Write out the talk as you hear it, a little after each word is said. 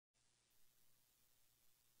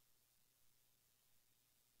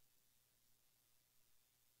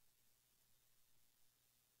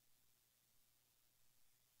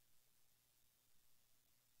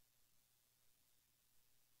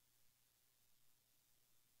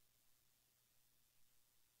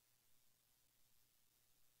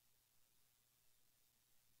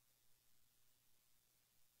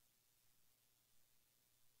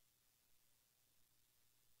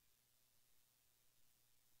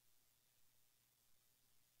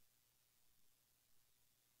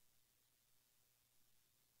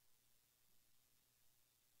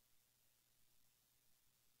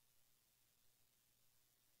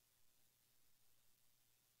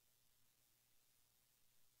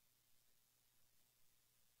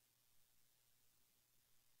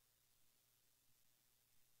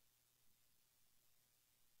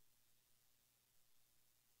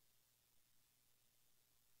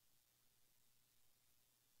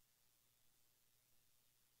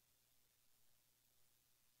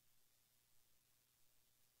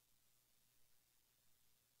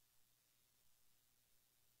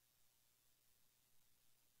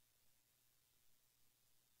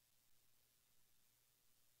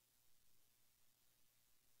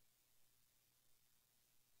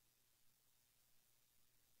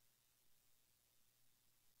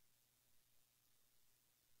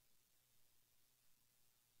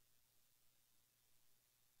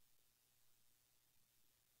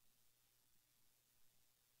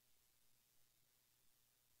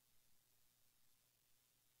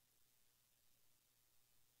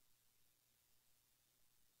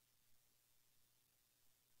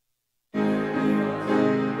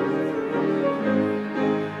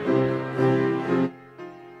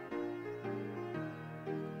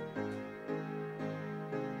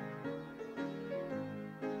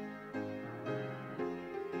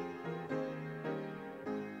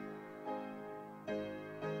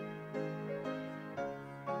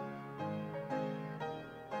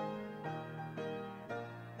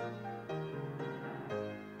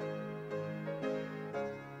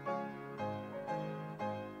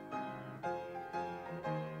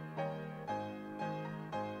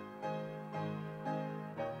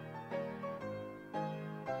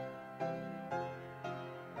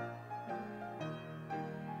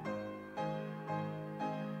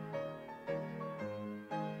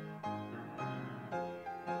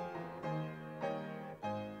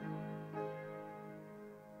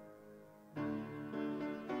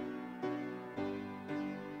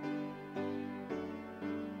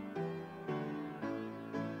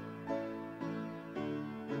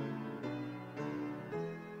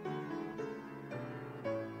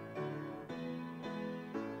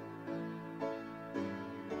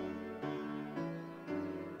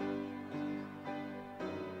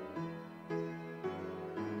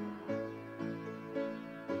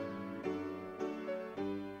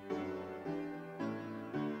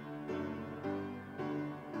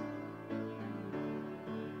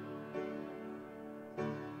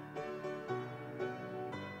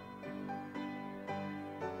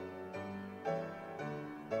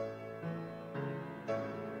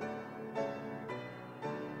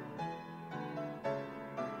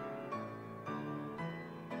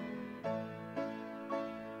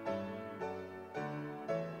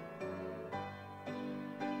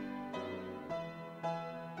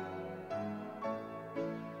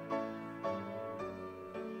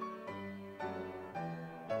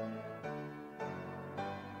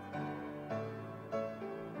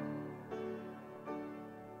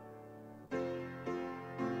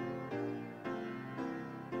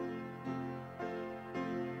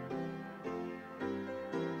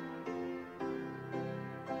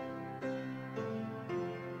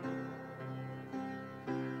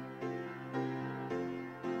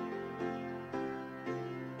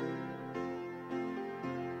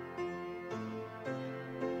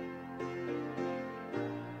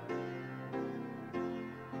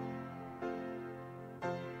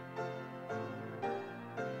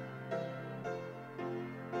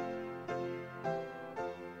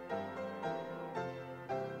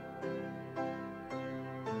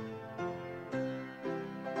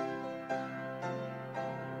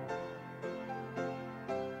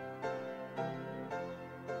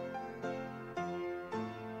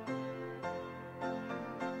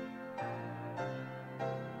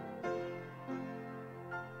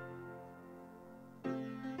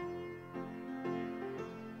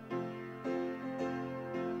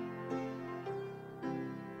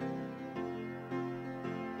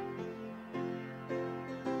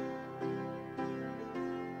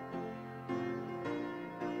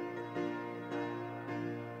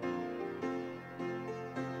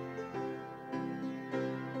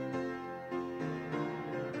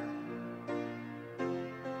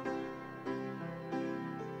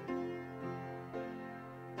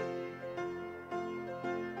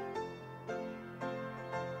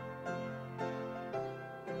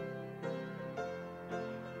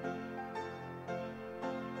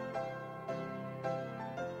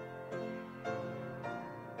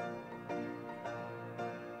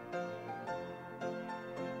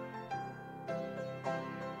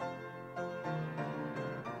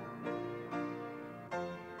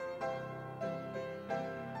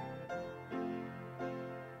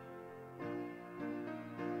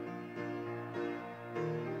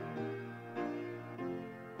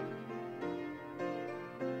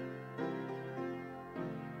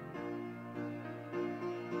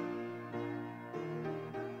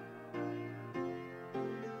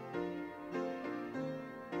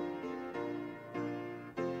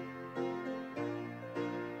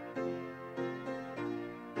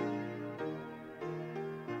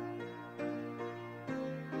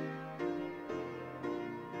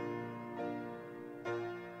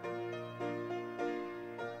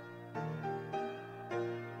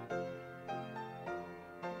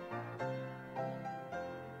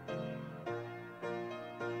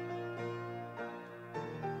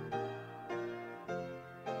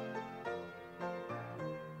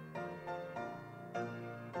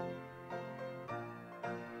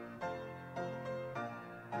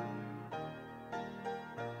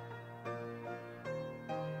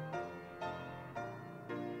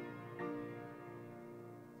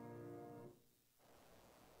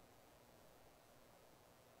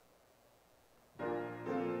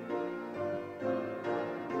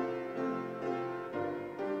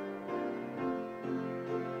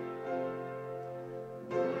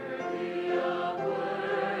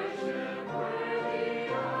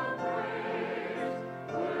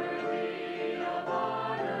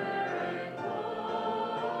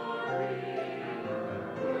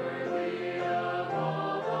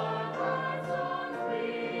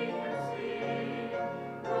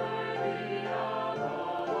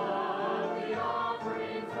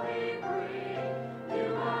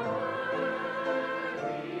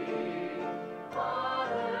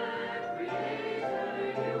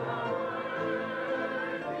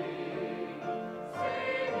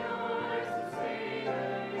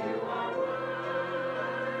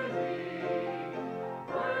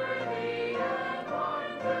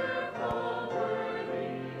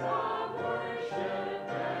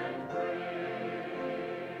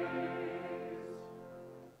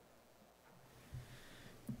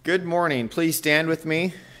Good morning. Please stand with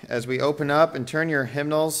me as we open up and turn your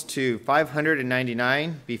hymnals to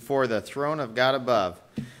 599, Before the Throne of God Above.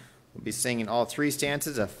 We'll be singing all three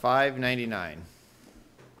stanzas of 599.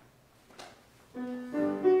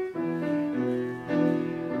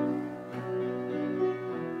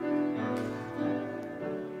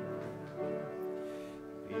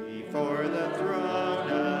 Before the throne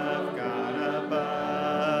of God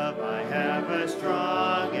above, I have a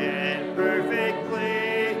strong and perfect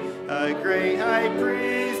plea, a great high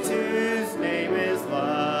priest whose name is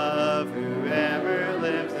love, whoever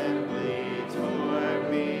lives and bleeds for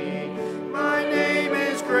me. My name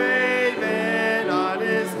is graven on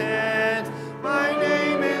his hands, my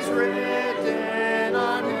name is written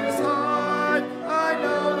on his heart. I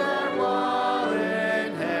know that while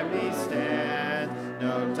in heaven he stands,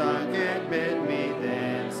 no tongue can bid me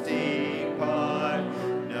thence depart.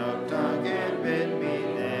 No tongue can bid me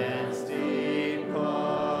thence depart.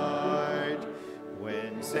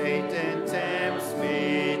 When Satan tempts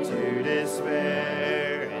me to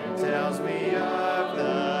despair and tells me of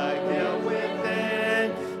the guilt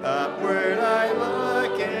within, upward I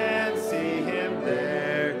look and see him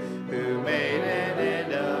there, who made an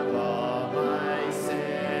end of all my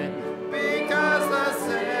sin. Because the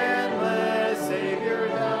sinless Savior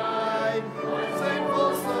died, my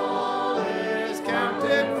sinful soul is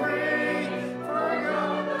counted free, for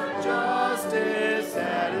God justice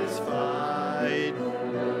satisfied,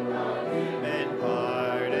 and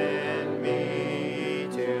pardon me,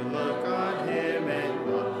 to look on him and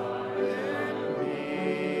pardon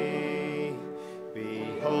me.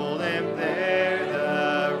 Behold him there,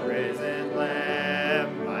 the risen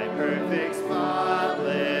Lamb, my perfect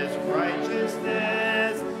spotless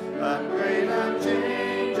righteousness, great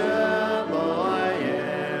unchangeable I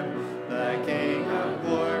am, the King of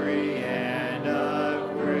glory and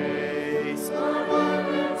of grace. The one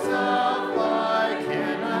himself I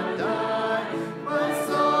cannot die, my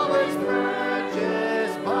soul is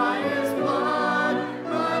purchased by his blood,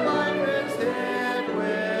 my life is hid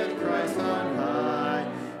with Christ on high,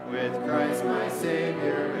 with Christ my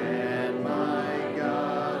Savior and my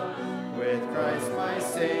God, with Christ my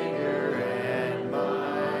Savior and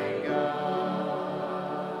my God.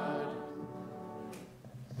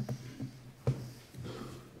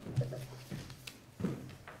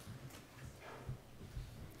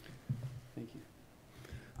 Thank you.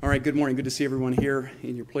 All right, good morning. Good to see everyone here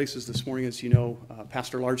in your places this morning. As you know,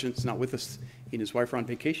 Pastor Largent is not with us. He and his wife are on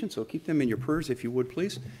vacation, so keep them in your prayers if you would,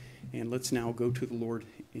 please. And let's now go to the Lord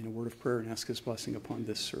in a word of prayer and ask his blessing upon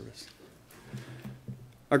this service.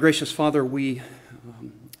 Our gracious Father, we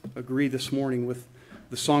agree this morning with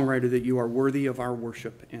the songwriter that you are worthy of our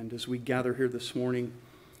worship. And as we gather here this morning,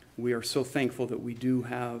 we are so thankful that we do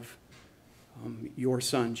have your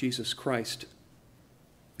Son, Jesus Christ,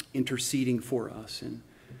 interceding for us. And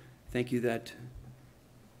thank you that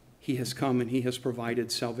he has come and he has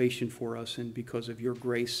provided salvation for us. And because of your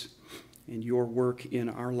grace and your work in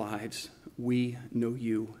our lives, we know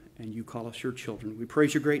you and you call us your children. We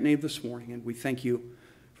praise your great name this morning, and we thank you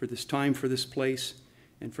for this time, for this place,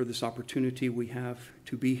 and for this opportunity we have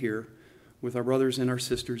to be here with our brothers and our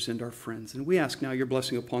sisters and our friends. And we ask now your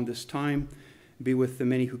blessing upon this time. Be with the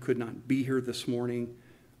many who could not be here this morning,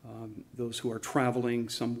 those who are traveling,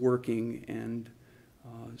 some working, and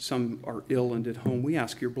some are ill and at home. We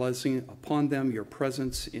ask your blessing upon them, your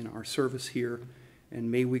presence in our service here, and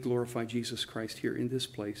may we glorify Jesus Christ here in this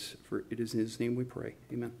place, for it is in his name we pray.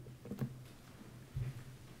 Amen.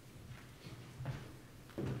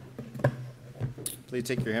 Please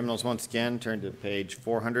take your hymnals once again, turn to page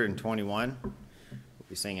 421. We'll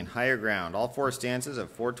be singing Higher Ground, all four stanzas of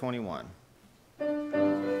 421.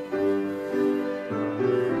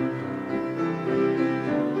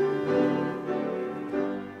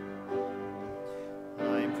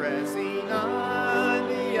 I'm pressing on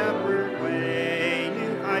the upward way,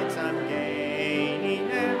 new heights I'm gaining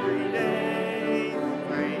every day,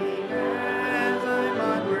 praying as I'm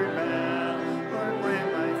onward bound. Lord, plant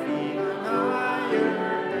my feet on higher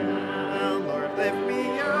ground. Lord, lift me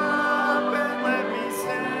up and let me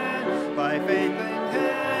stand by faith in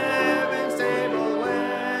heaven.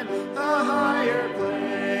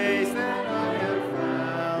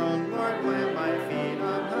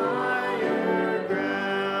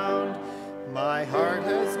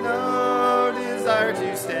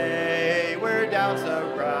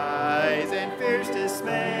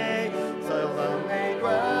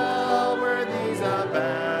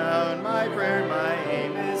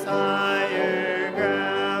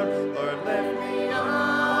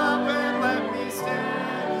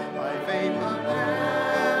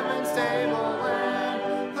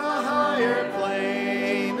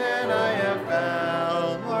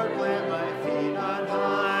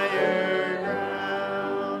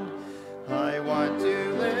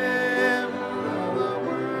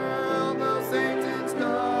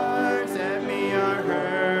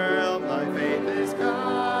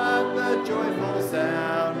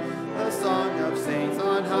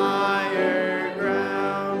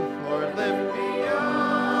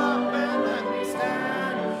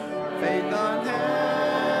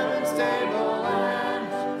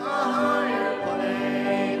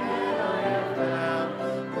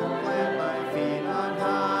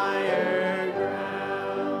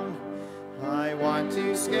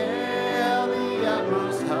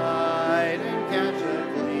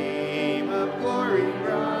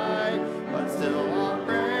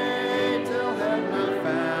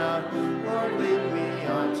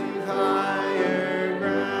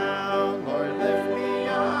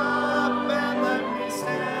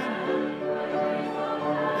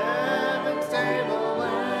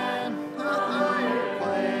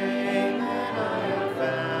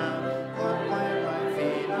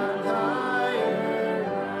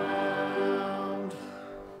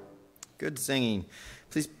 Good singing.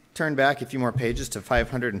 Please turn back a few more pages to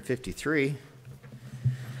 553.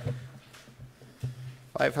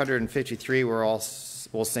 553, we'll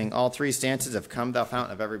sing all three stanzas of Come Thou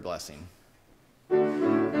Fountain of Every Blessing. Come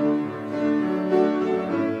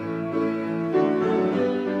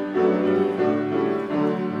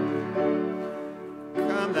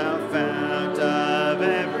thou fount of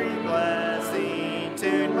every blessing,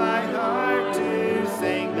 tune my heart to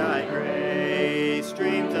sing thy grace.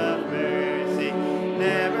 Streams of mercy,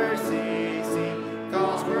 never ceasing,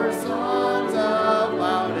 calls for songs of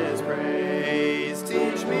loudest praise.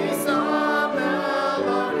 Teach me some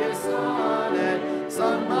melodious sonnet,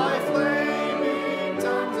 sung by flame.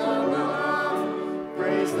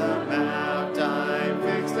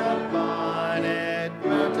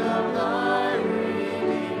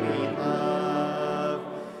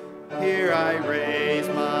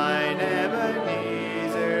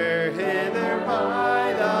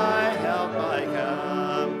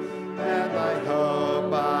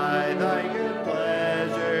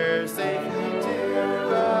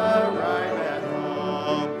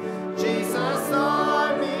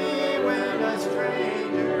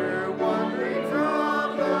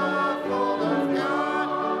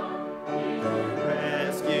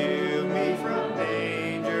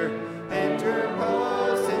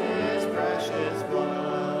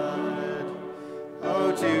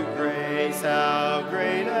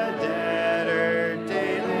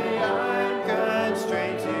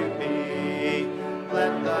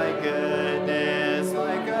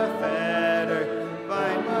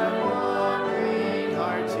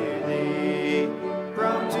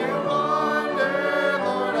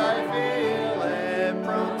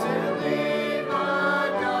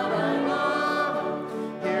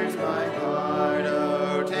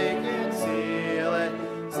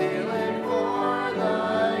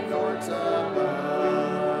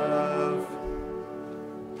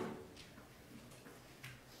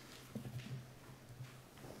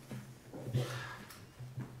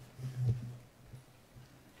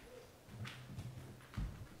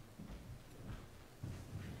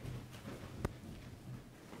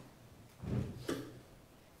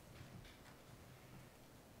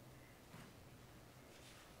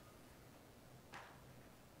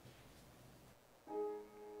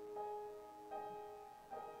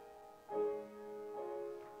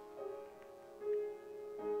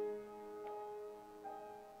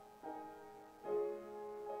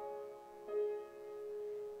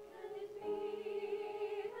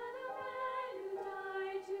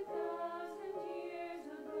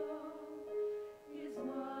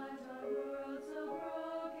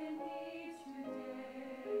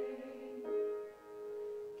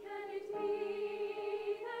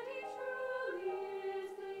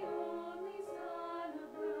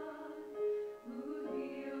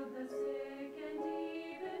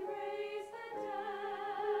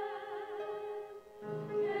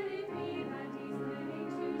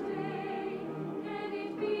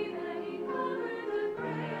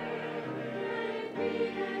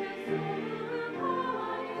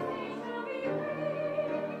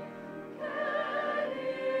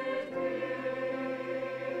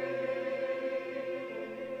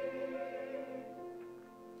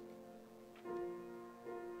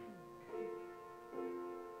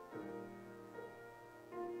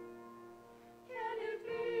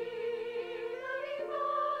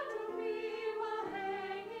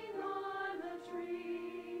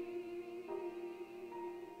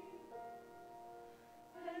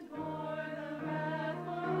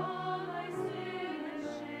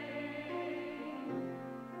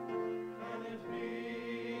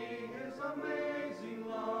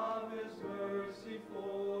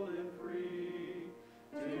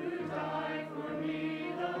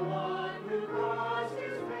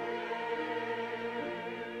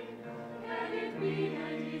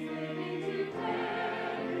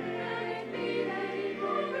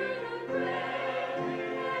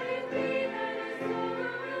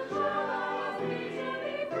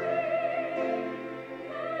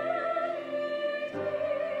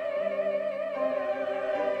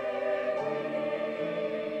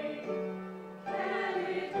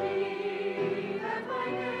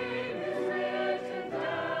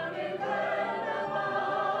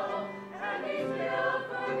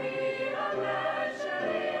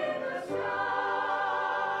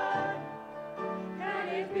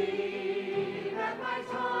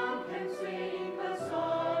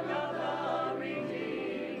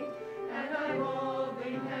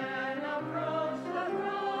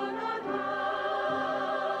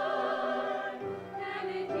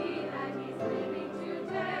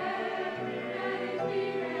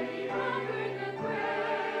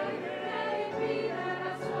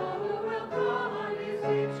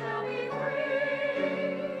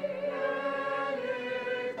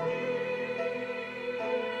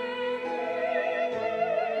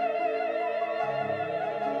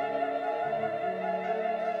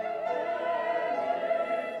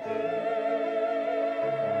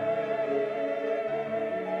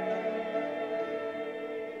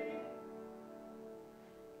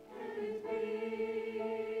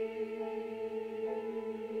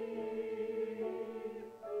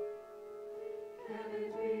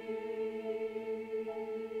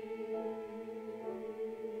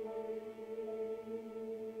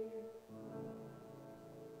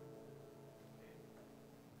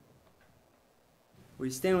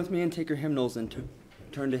 stand with me and take your hymnals and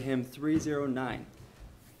turn to hymn 309.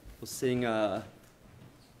 We'll sing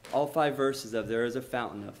all 5 verses of There Is a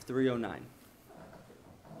Fountain of 309.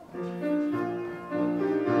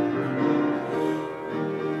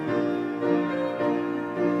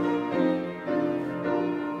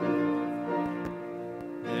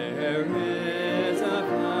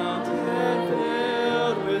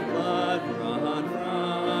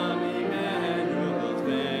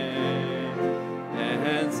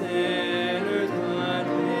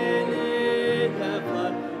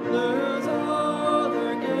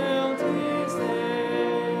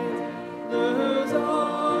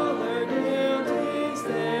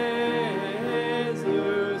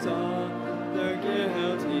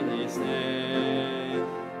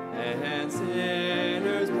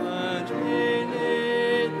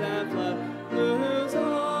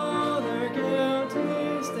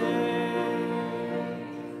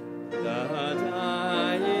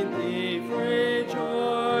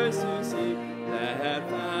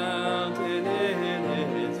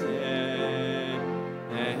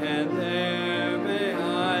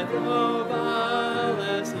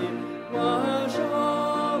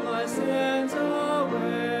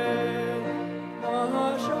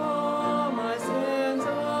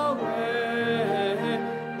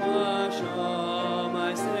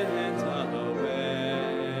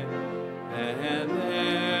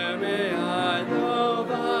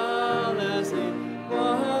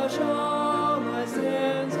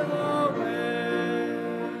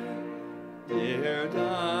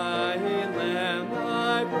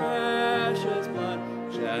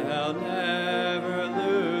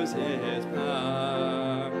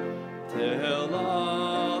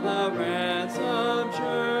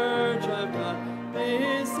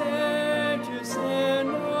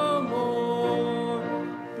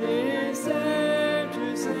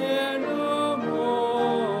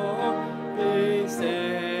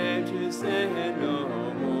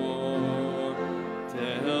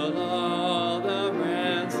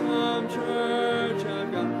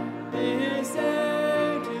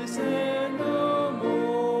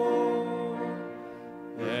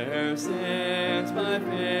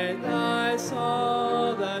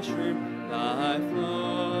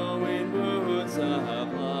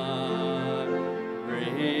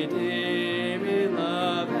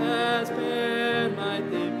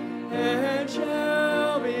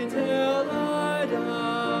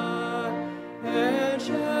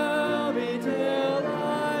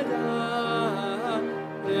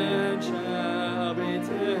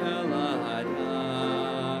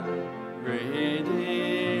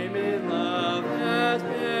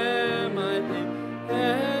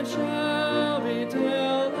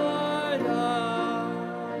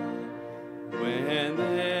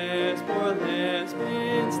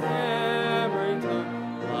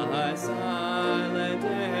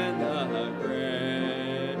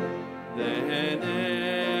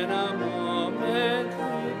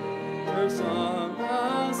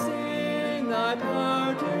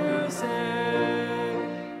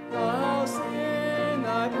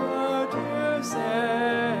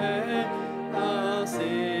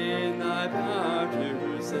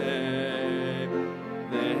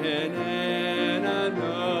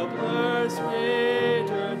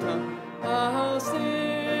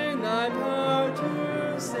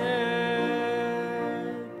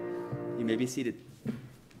 Be seated.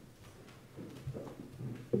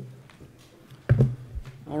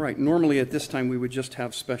 All right, normally at this time we would just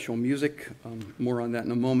have special music. More on that in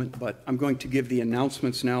a moment, but I'm going to give the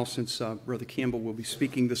announcements now since Brother Campbell will be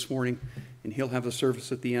speaking this morning and he'll have the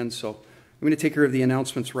service at the end. So I'm going to take care of the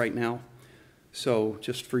announcements right now. So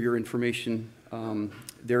just for your information,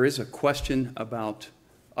 there is a question about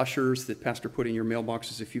ushers that Pastor put in your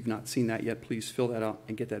mailboxes. If you've not seen that yet, please fill that out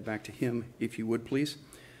and get that back to him if you would, please.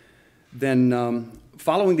 Then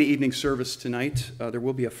following the evening service tonight, there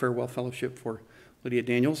will be a farewell fellowship for Lydia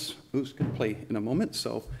Daniels, who's going to play in a moment.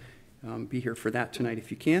 So be here for that tonight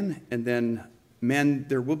if you can. And then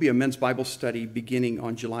there will be a men's Bible study beginning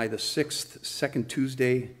on July the 6th, second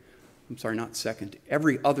Tuesday. I'm sorry, not second,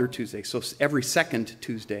 every other Tuesday. So every second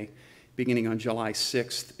Tuesday beginning on July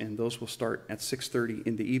 6th. And those will start at 6:30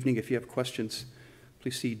 in the evening. If you have questions,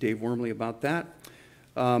 please see Dave Wormley about that.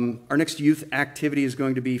 Our next youth activity is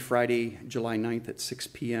going to be Friday, July 9th at 6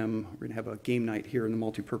 p.m. We're going to have a game night here in the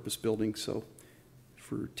multipurpose building. So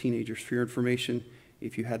for teenagers, for your information,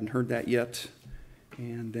 if you hadn't heard that yet.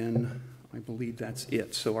 And then I believe that's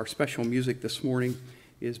it. So our special music this morning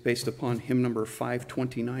is based upon hymn number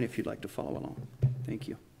 529, if you'd like to follow along. Thank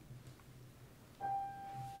you.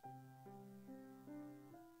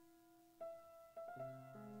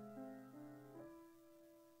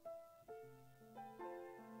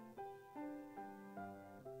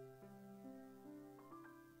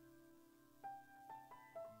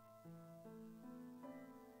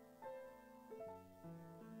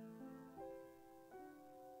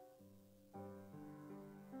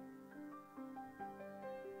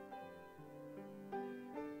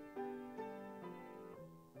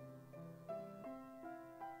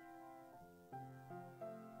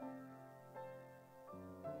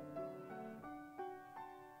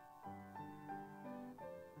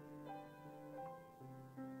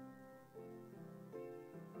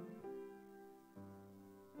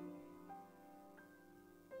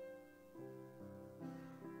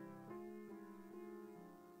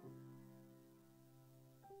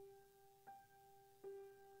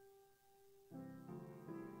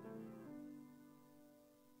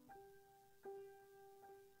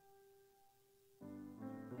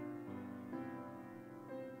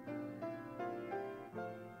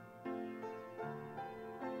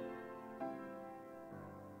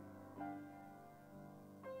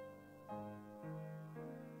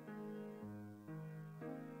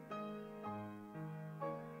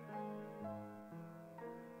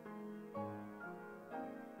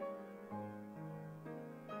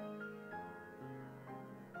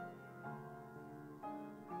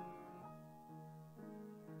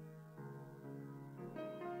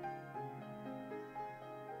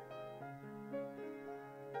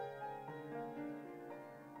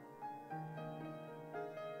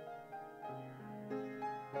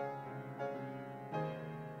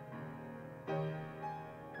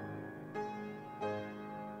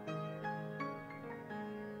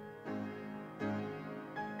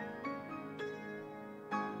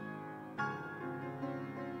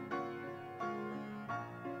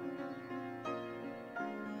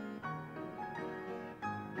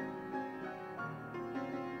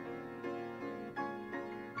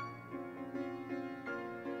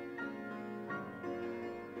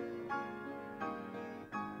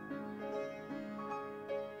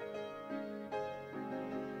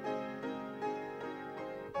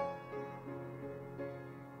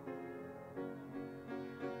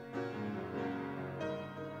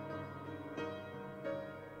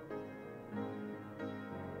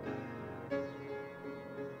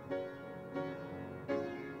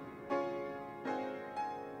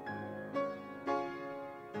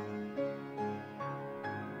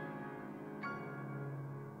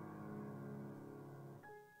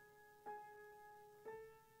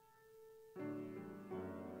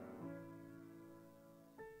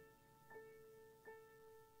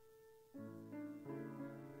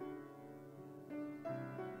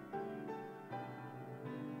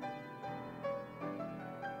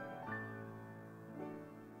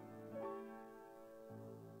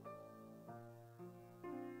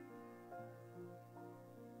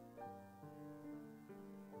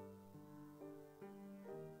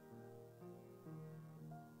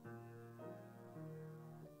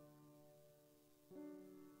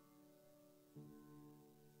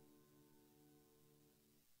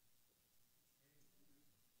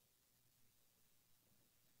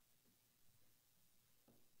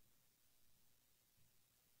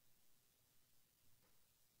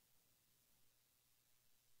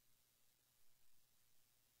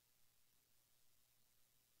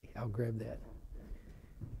 I'll grab that.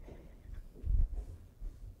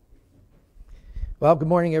 Well, good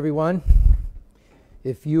morning, everyone.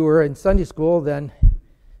 If you were in Sunday school, then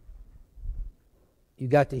you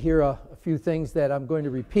got to hear a few things that I'm going to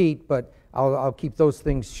repeat, but I'll keep those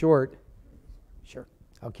things short. Sure,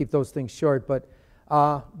 I'll keep those things short. But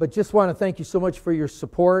just want to thank you so much for your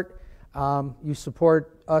support. You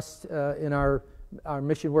support us in our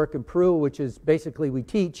mission work in Peru, which is basically we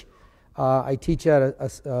teach. I teach at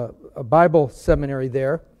a Bible seminary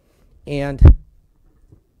there, and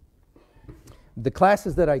the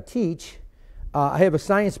classes that I teach, I have a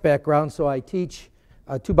science background, so I teach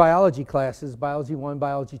 2 biology classes, Biology 1,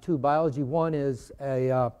 Biology 2. Biology 1 is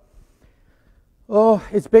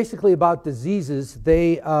it's basically about diseases.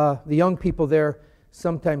 The young people there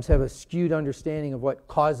sometimes have a skewed understanding of what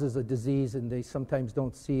causes a disease, and they sometimes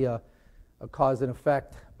don't see a cause and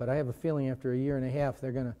effect. But I have a feeling after a year and a half,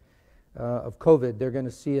 they're going to, of COVID, they're going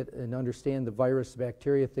to see it and understand the virus,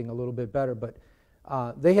 bacteria thing a little bit better. But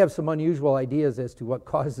they have some unusual ideas as to what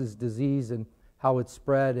causes disease and how it's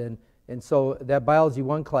spread. And so that Biology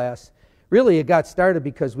 1 class, really it got started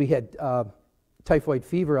because we had typhoid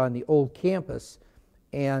fever on the old campus.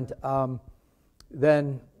 And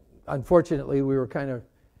then, unfortunately, we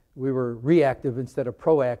were reactive instead of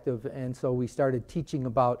proactive. And so we started teaching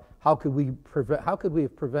about how could we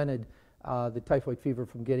have prevented the typhoid fever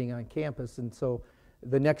from getting on campus. And so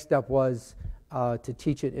the next step was to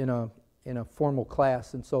teach it in a formal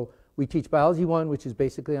class. And so we teach Biology 1, which is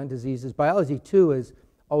basically on diseases. Biology 2 has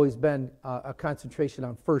always been a concentration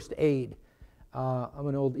on first aid. I'm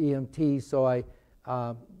an old EMT, so I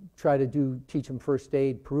try to teach them first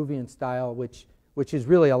aid, Peruvian style, which is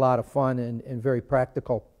really a lot of fun and very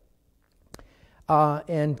practical.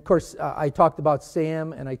 And of course, I talked about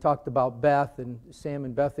Sam and I talked about Beth, and Sam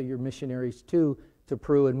and Beth are your missionaries too to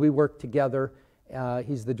Peru, and we work together.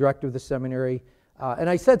 He's the director of the seminary. And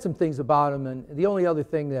I said some things about him, and the only other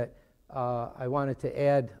thing that I wanted to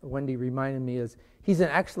add, Wendy reminded me, is he's an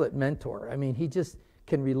excellent mentor. I mean, he just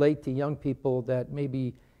can relate to young people that may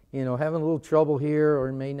be, having a little trouble here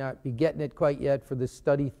or may not be getting it quite yet for this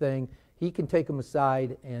study thing. He can take them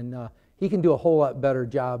aside, and he can do a whole lot better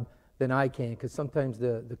job than I can, because sometimes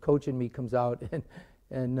the coach in me comes out,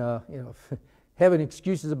 and having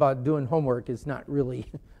excuses about doing homework is not really,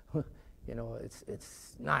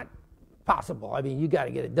 it's not possible. I mean, you got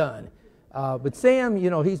to get it done. But Sam,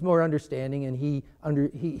 he's more understanding, and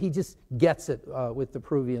he just gets it with the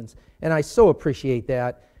Peruvians, and I so appreciate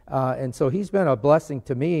that. And so he's been a blessing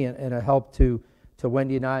to me and a help to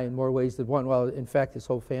Wendy and I in more ways than one. Well, in fact, his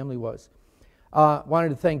whole family was. Wanted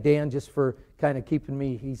to thank Dan just for kind of keeping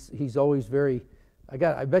me. He's always very.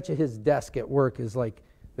 I bet you his desk at work is like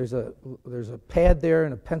there's a pad there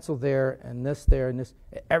and a pencil there and this there and this.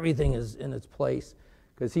 Everything is in its place,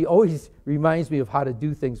 because he always reminds me of how to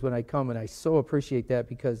do things when I come, and I so appreciate that,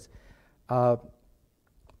 because I'm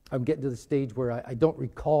getting to the stage where I don't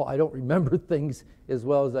remember things as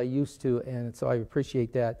well as I used to, and so I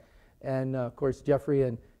appreciate that. And of course, Jeffrey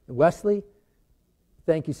and Wesley,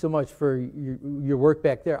 thank you so much for your work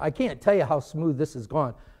back there. I can't tell you how smooth this has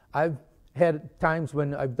gone. I've had times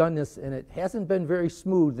when I've done this, and it hasn't been very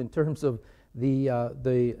smooth in terms of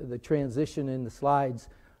the transition in the slides.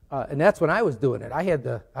 And that's when I was doing it. I had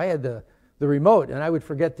the remote, and I would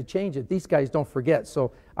forget to change it. These guys don't forget,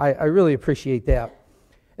 so I really appreciate that.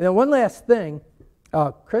 And then one last thing,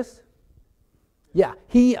 Chris? Yeah,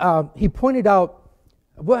 he pointed out,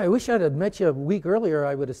 boy, I wish I'd have met you a week earlier.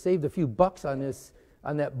 I would have saved a few bucks on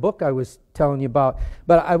that book I was telling you about.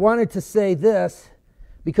 But I wanted to say this,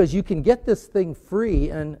 because you can get this thing free,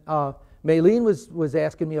 and Maylene was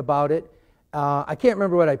asking me about it. I can't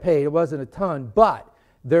remember what I paid. It wasn't a ton, but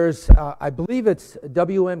there's, I believe it's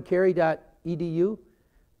wmcarey.edu.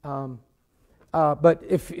 But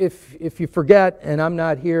if you forget, and I'm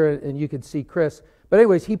not here, and you can see Chris, but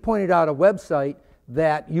anyways, he pointed out a website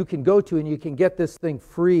that you can go to, and you can get this thing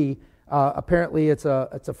free. Apparently, it's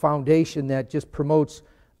a foundation that just promotes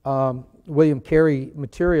William Carey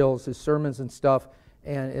materials, his sermons and stuff.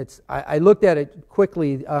 And I looked at it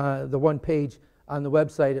quickly, the one page on the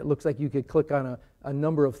website. It looks like you could click on a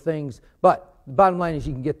number of things, but the bottom line is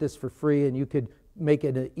you can get this for free, and you could make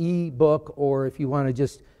it an e-book, or if you want to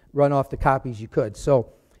just run off the copies, you could.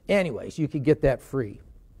 So anyways, you could get that free.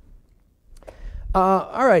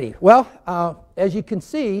 All righty. Well, as you can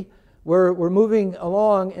see, we're moving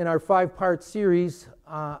along in our 5-part series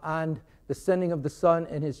on the sending of the Son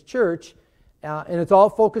and His church, and it's all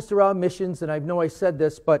focused around missions. And I know I said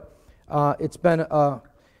this, but it's been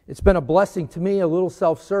a blessing to me, a little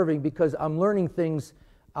self-serving, because I'm learning things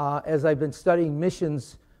as I've been studying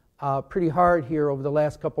missions pretty hard here over the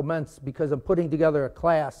last couple months because I'm putting together a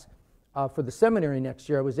class for the seminary next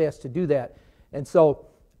year. I was asked to do that. And so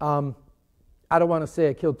I don't want to say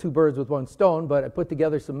I killed two birds with one stone, but I put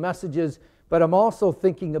together some messages. But I'm also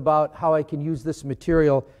thinking about how I can use this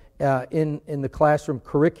material in the classroom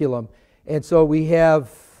curriculum. And so we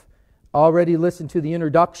have already listened to the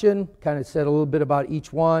introduction, kind of said a little bit about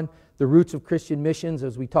each one, the roots of Christian missions,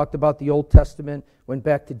 as we talked about the Old Testament, went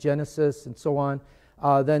back to Genesis and so on.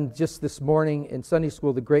 Then just this morning in Sunday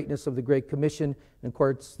school, the greatness of the Great Commission. And of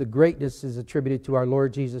course, the greatness is attributed to our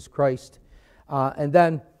Lord Jesus Christ. And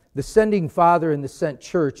then the sending Father and the sent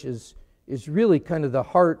church is really kind of the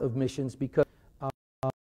heart of missions, because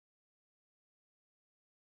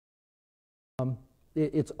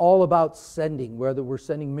it's all about sending, whether we're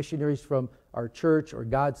sending missionaries from our church, or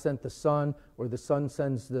God sent the Son, or the Son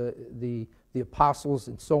sends the apostles,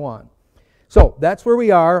 and so on. So that's where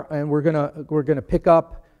we are, and we're gonna pick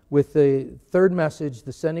up with the third message,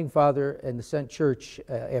 the sending Father and the sent church,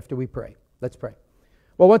 after we pray. Let's pray.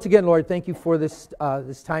 Well, once again, Lord, thank you for this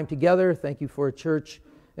time together. Thank you for a church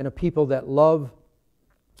and a people that love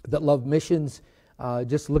missions.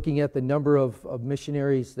 Just looking at the number of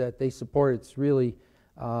missionaries that they support, it's really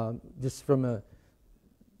just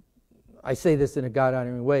I say this in a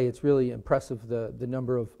God-honoring way, it's really impressive the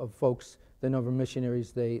number of folks, the number of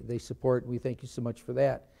missionaries they support. We thank you so much for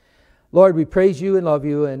that. Lord, we praise you and love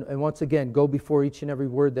you, and once again, go before each and every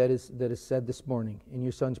word that is said this morning. In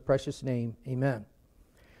your Son's precious name, amen.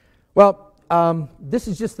 Well, this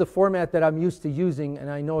is just the format that I'm used to using, and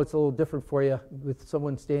I know it's a little different for you with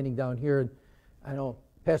someone standing down here. And I know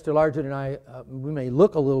Pastor Largent and I, we may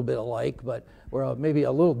look a little bit alike, but we're maybe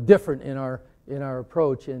a little different in our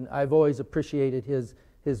approach. And I've always appreciated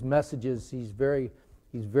his messages. He's very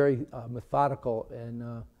methodical,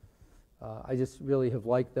 and I just really have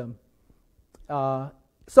liked them.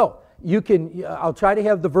 So you can. I'll try to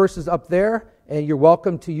have the verses up there, and you're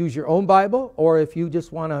welcome to use your own Bible, or if you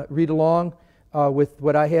just want to read along with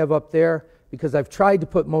what I have up there, because I've tried to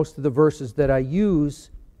put most of the verses that I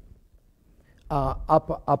use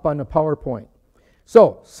up on the PowerPoint.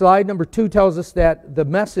 So, slide number 2 tells us that the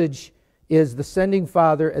message is the sending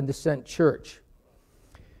Father and the sent church.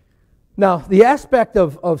 Now, the aspect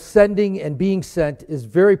of sending and being sent is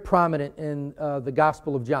very prominent in the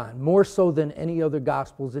Gospel of John, more so than any other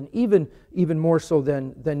Gospels, and even more so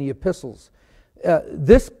than the epistles.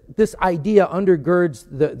 This idea undergirds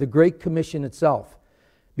the Great Commission itself.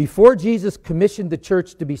 Before Jesus commissioned the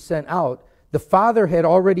church to be sent out, the Father had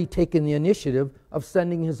already taken the initiative of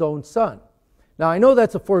sending his own Son. Now, I know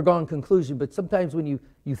that's a foregone conclusion, but sometimes when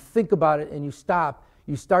you think about it and you stop,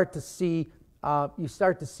 you start to see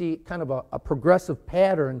kind of a progressive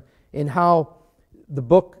pattern in how the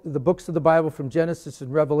books of the Bible from Genesis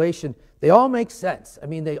and Revelation, they all make sense. I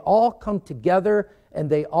mean, they all come together, and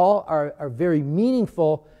they all are very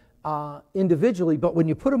meaningful individually, but when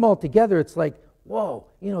you put them all together, it's like, whoa,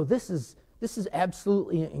 this is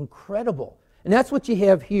absolutely incredible. And that's what you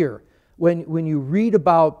have here when you read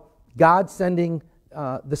about God sending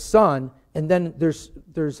the Son, and then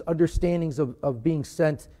there's understandings of being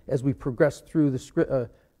sent as we progress through the script,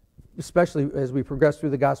 especially as we progress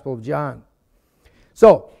through the Gospel of John.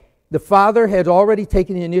 So, the Father had already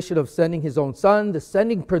taken the initiative of sending his own Son. The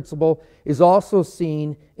sending principle is also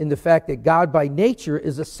seen in the fact that God by nature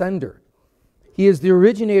is a sender. He is the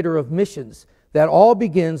originator of missions. That all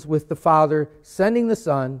begins with the Father sending the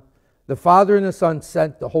Son. The Father and the Son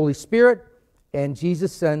sent the Holy Spirit, and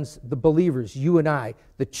Jesus sends the believers, you and I,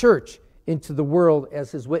 the church, into the world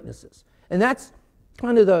as his witnesses. And that's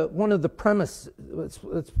kind of one of the premise.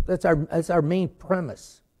 That's our main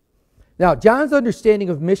premise. Now, John's understanding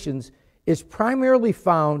of missions is primarily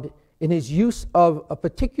found in his use of a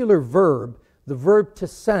particular verb, the verb to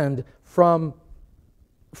send, from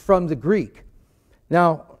the Greek.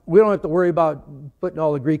 Now, we don't have to worry about putting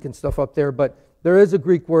all the Greek and stuff up there, but there is a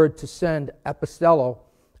Greek word to send, apostello,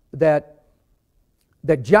 that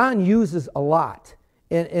John uses a lot.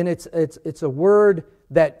 And it's a word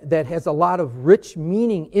that has a lot of rich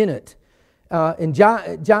meaning in it. And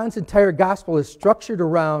John's entire gospel is structured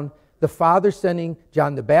around the Father sending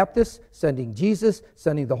John the Baptist, sending Jesus,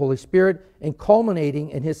 sending the Holy Spirit, and culminating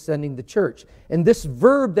in his sending the church. And this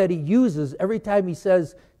verb that he uses every time he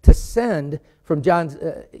says to send from John's,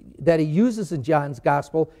 that he uses in John's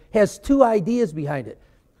gospel, has two ideas behind it.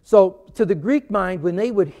 So to the Greek mind, when they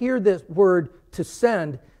would hear this word to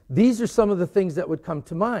send, these are some of the things that would come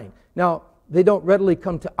to mind. Now, they don't readily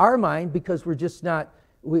come to our mind because we're just not,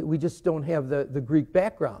 we just don't have the Greek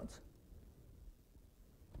backgrounds.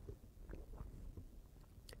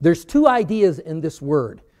 There's two ideas in this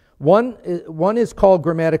word. One is called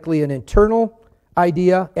grammatically an internal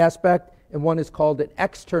idea, aspect, and one is called an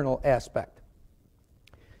external aspect.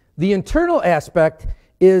 The internal aspect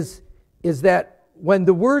is that when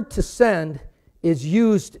the word to send is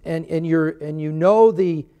used and you know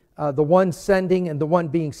the one sending and the one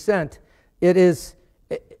being sent, there's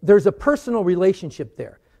a personal relationship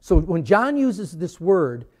there. So when John uses this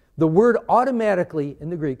word, the word automatically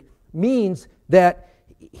in the Greek means that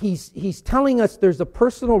he's telling us there's a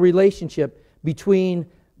personal relationship between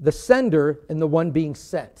the sender and the one being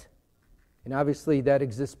sent. And obviously that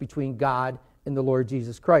exists between God and the Lord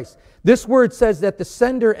Jesus Christ. This word says that the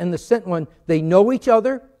sender and the sent one, they know each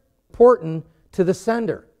other, important to the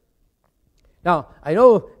sender. Now, I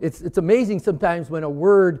know it's amazing sometimes when a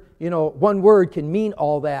word, one word can mean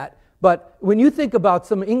all that, but when you think about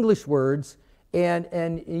some English words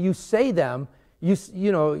and you say them,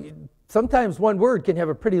 sometimes one word can have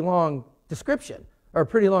a pretty long description or a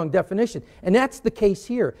pretty long definition. And that's the case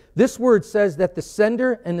here. This word says that the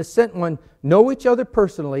sender and the sent one know each other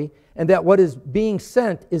personally and that what is being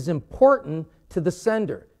sent is important to the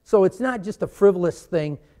sender. So it's not just a frivolous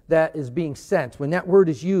thing that is being sent. When that word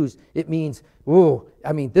is used, it means,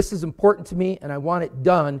 this is important to me and I want it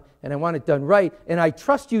done and I want it done right and I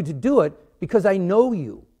trust you to do it because I know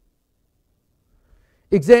you.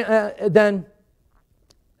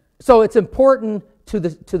 So it's important to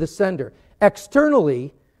the sender.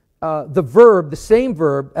 Externally, the same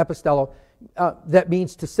verb, epistello, that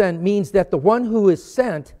means to send, means that the one who is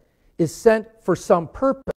sent for some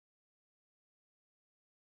purpose.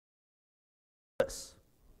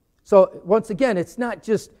 So once again, it's not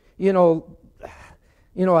just, a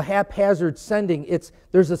haphazard sending.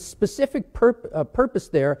 There's a specific purpose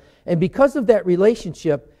there, and because of that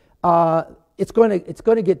relationship, it's going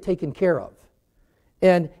to get taken care of.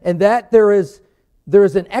 And that there is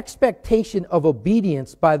an expectation of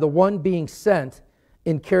obedience by the one being sent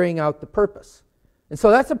in carrying out the purpose. And so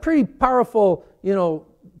that's a pretty powerful,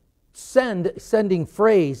 sending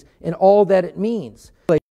phrase in all that it means.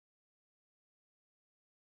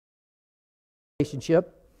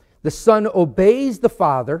 Relationship. The Son obeys the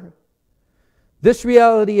Father. This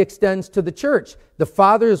reality extends to the church. The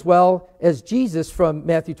Father, as well as Jesus, from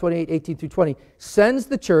Matthew 28:18-20, sends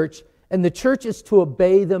the church, and the church is to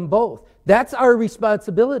obey them both. That's our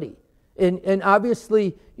responsibility. And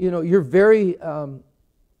obviously, you're very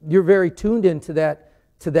tuned into that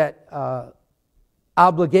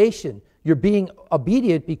obligation. You're being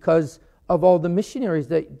obedient because of all the missionaries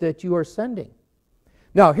that you are sending.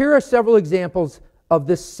 Now, here are several examples of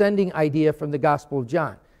this sending idea from the Gospel of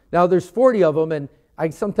John. Now, there's 40 of them, and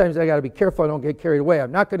sometimes I got to be careful I don't get carried away.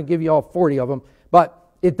 I'm not going to give you all 40 of them,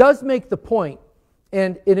 but it does make the point.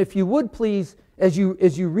 And if you would please, as you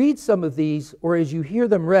read some of these or as you hear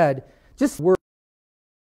them read, just word.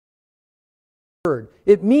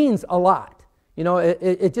 It means a lot.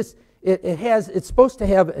 It's supposed to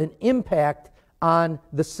have an impact on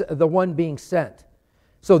the one being sent.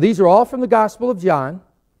 So these are all from the Gospel of John,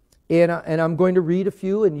 and I'm going to read a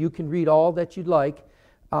few, and you can read all that you'd like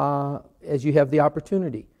as you have the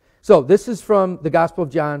opportunity. So this is from the Gospel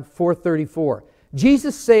of John 4:34.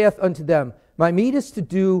 Jesus saith unto them, My meat is to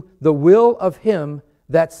do the will of him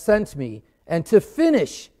that sent me, and to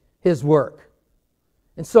finish his work.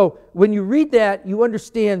 And so when you read that, you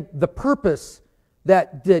understand the purpose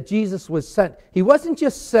that Jesus was sent. He wasn't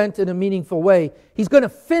just sent in a meaningful way. He's going to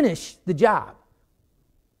finish the job.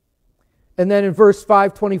 And then in verse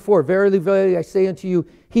 5:24, Verily, verily, I say unto you,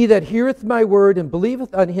 he that heareth my word and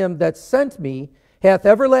believeth on him that sent me hath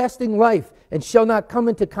everlasting life, and shall not come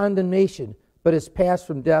into condemnation, but is passed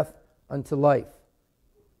from death unto life.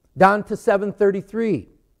 Down to 7:33.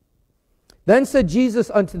 Then said Jesus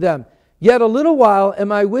unto them, Yet a little while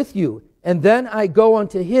am I with you, and then I go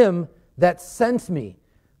unto him that sent me.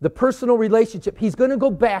 The personal relationship. He's going to go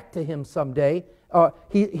back to him someday.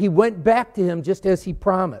 He went back to him just as he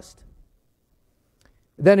promised.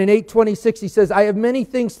 Then in 8:26 he says, I have many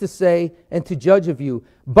things to say and to judge of you,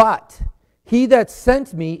 but he that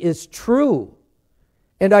sent me is true,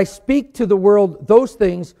 and I speak to the world those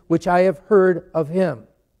things which I have heard of him.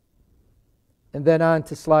 And then on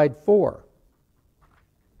to slide 4.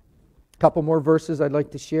 A couple more verses I'd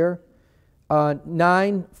like to share.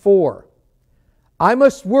 9:4. I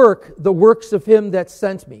must work the works of him that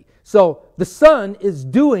sent me. So the Son is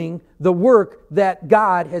doing the work that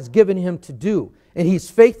God has given him to do. And he's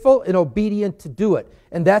faithful and obedient to do it.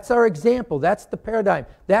 And that's our example. That's the paradigm.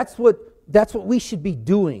 That's what we should be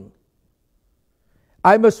doing.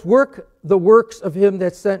 I must work the works of him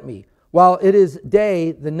that sent me. While it is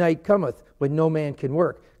day, the night cometh, when no man can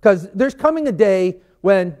work. Because there's coming a day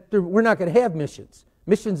when we're not going to have missions.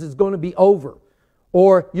 Missions is going to be over.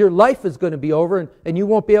 Or your life is going to be over and you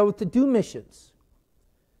won't be able to do missions.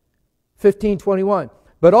 15:21.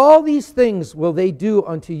 But all these things will they do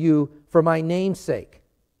unto you for my name's sake,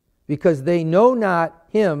 because they know not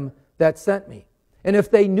him that sent me. And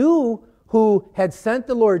if they knew who had sent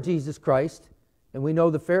the Lord Jesus Christ, and we know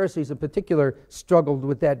the Pharisees in particular struggled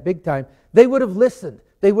with that big time, they would have listened.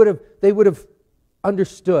 They would have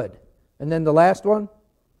understood. And then the last one.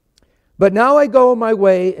 But now I go my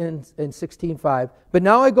way, in 16:5, but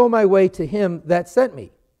now I go my way to him that sent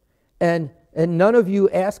me. And none of you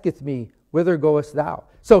asketh me, whither goest thou?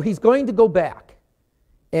 So he's going to go back.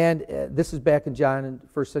 And this is back in John in the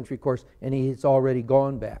first century course, and he's already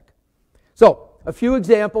gone back. So a few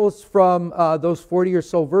examples from those 40 or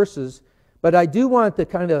so verses, but I do want to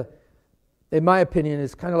kind of, in my opinion,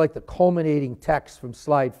 is kind of like the culminating text from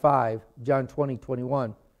slide 5, John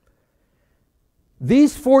 20:21.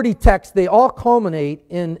 These 40 texts, they all culminate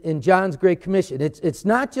in John's Great Commission. It's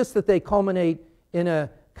not just that they culminate in a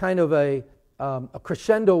kind of a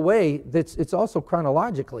crescendo way, it's also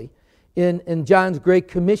chronologically in John's Great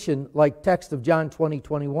Commission, like text of John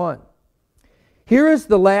 20:21. Here is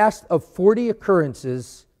the last of 40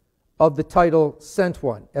 occurrences of the title Sent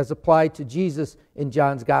One, as applied to Jesus in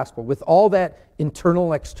John's Gospel, with all that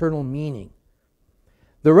internal, external meaning.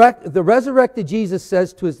 The resurrected Jesus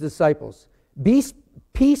says to his disciples,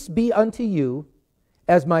 Peace be unto you,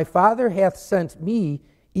 as my Father hath sent me,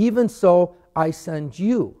 even so I send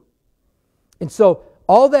you. And so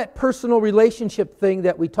all that personal relationship thing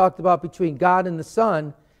that we talked about between God and the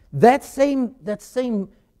Son, that same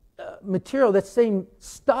material, that same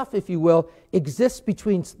stuff, if you will, exists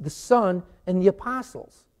between the Son and the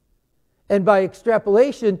apostles. And by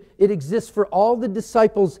extrapolation, it exists for all the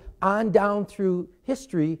disciples on down through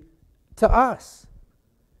history to us.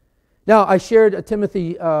 Now, I shared a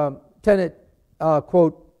Timothy Tennant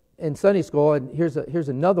quote in Sunday school, and here's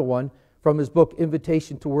another one from his book,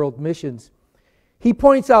 Invitation to World Missions. He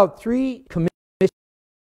points out 3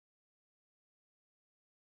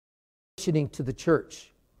 commissioning to the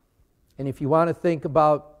church. And if you want to think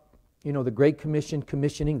about, the Great Commission,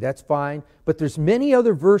 commissioning, that's fine. But there's many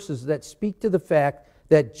other verses that speak to the fact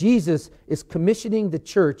that Jesus is commissioning the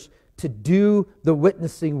church to do the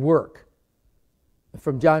witnessing work.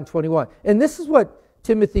 From John 21. And this is what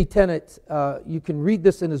Timothy Tennant, you can read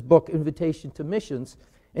this in his book, Invitation to Missions,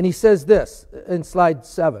 and he says this in slide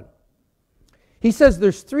 7. He says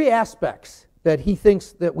there's 3 aspects that he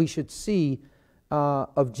thinks that we should see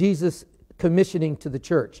of Jesus commissioning to the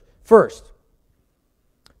church. First,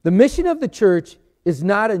 the mission of the church is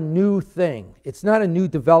not a new thing. It's not a new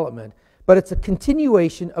development, but it's a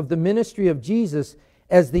continuation of the ministry of Jesus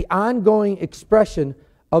as the ongoing expression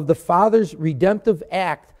of the Father's redemptive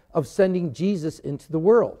act of sending Jesus into the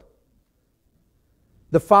world.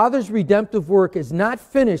 The Father's redemptive work is not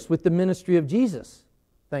finished with the ministry of Jesus.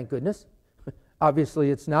 Thank goodness.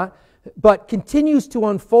 Obviously it's not. But continues to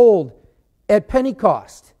unfold at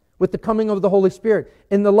Pentecost with the coming of the Holy Spirit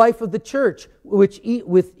in the life of the church, with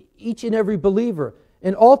each and every believer,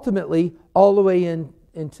 and ultimately all the way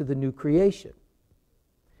into the new creation.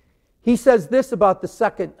 He says this about the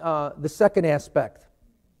second aspect.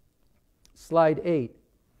 Slide 8.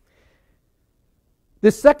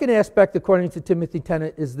 The second aspect, according to Timothy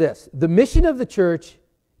Tennant, is this. The mission of the church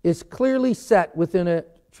is clearly set within a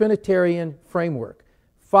Trinitarian framework.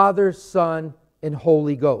 Father, Son, and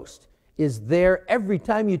Holy Ghost is there. Every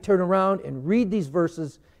time you turn around and read these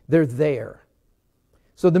verses, they're there.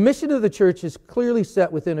 So the mission of the church is clearly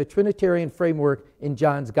set within a Trinitarian framework in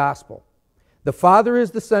John's Gospel. The Father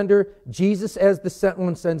is the sender. Jesus, as the sent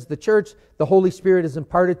one, sends the church. The Holy Spirit is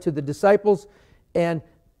imparted to the disciples. And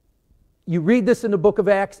you read this in the book of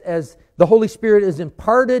Acts as the Holy Spirit is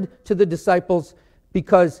imparted to the disciples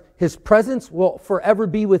because His presence will forever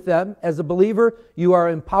be with them. As a believer, you are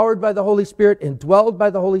empowered by the Holy Spirit, indwelled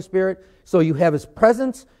by the Holy Spirit. So you have His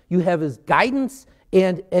presence, you have His guidance,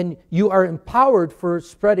 and you are empowered for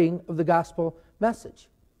spreading of the gospel message.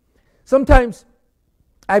 Sometimes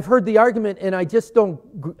I've heard the argument, and I just don't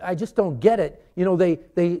get it.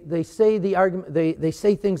 They say the argument. They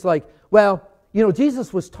say things like, "Well,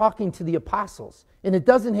 Jesus was talking to the apostles, and it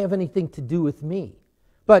doesn't have anything to do with me."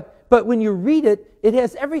 But when you read it, it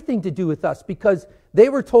has everything to do with us because they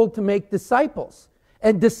were told to make disciples,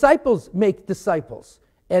 and disciples make disciples,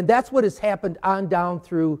 and that's what has happened on down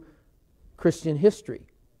through Christian history.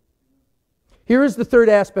 Here is the third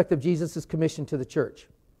aspect of Jesus' commission to the church.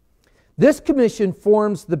 This commission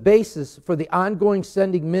forms the basis for the ongoing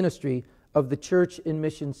sending ministry of the church in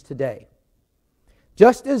missions today.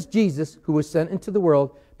 Just as Jesus, who was sent into the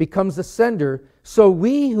world, becomes the sender, so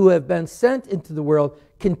we who have been sent into the world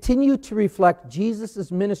continue to reflect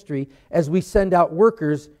Jesus' ministry as we send out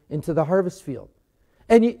workers into the harvest field.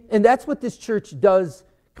 And that's what this church does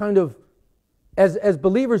kind of, as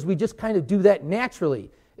believers, we just kind of do that naturally.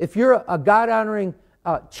 If you're a God-honoring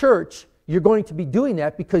church, you're going to be doing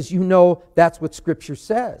that because you know that's what Scripture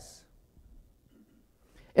says.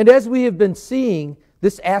 And as we have been seeing,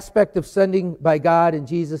 this aspect of sending by God and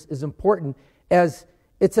Jesus is important, as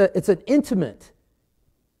it's an intimate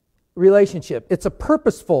relationship. It's a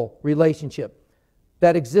purposeful relationship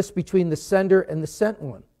that exists between the sender and the sent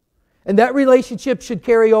one. And that relationship should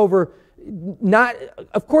carry over,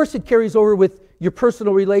 of course it carries over with your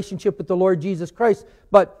personal relationship with the Lord Jesus Christ,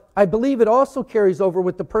 but I believe it also carries over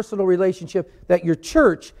with the personal relationship that your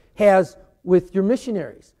church has with your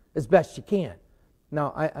missionaries as best you can.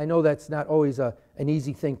 Now, I know that's not always an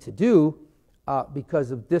easy thing to do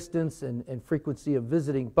because of distance and frequency of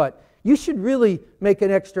visiting, but you should really make an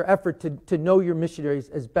extra effort to know your missionaries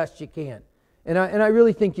as best you can. And I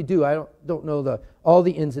really think you do. I don't know all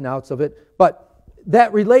the ins and outs of it, but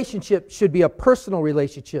that relationship should be a personal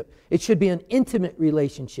relationship. It should be an intimate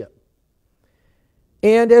relationship.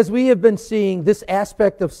 And as we have been seeing, this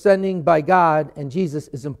aspect of sending by God and Jesus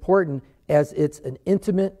is important as it's an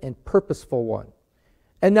intimate and purposeful one.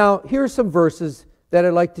 And now, here are some verses that I'd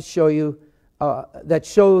like to show you that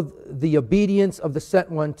show the obedience of the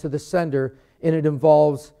sent one to the sender, and it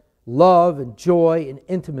involves love and joy and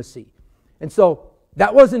intimacy. And so,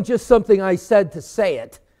 that wasn't just something I said to say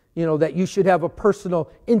it, that you should have a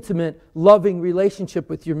personal, intimate, loving relationship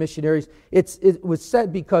with your missionaries. It was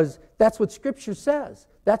said because that's what Scripture says.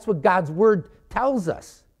 That's what God's Word tells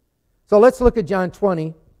us. So let's look at John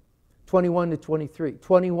 20, 21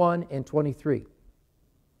 and 23.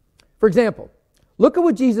 For example, look at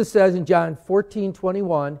what Jesus says in John 14,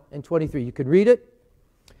 21 and 23. You could read it.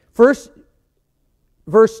 First,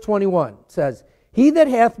 verse 21 says, "He that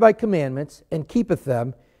hath my commandments and keepeth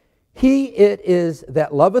them, he it is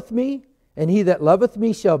that loveth me, and he that loveth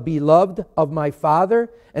me shall be loved of my Father,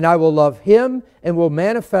 and I will love him and will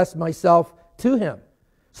manifest myself to him."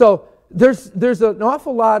 So there's an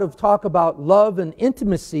awful lot of talk about love and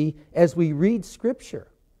intimacy as we read Scripture.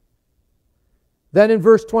 Then in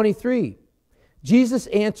verse 23, Jesus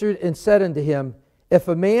answered and said unto him, "If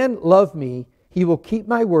a man love me, he will keep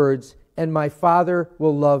my words, and my Father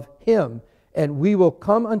will love him, and we will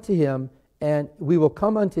come unto him and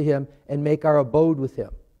make our abode with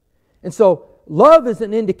him." And so love is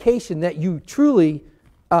an indication that you truly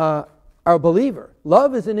are a believer.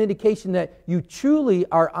 Love is an indication that you truly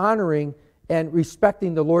are honoring and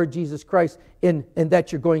respecting the Lord Jesus Christ, and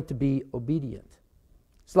that you're going to be obedient.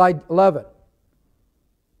 Slide 11.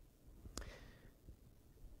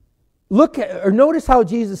 Notice how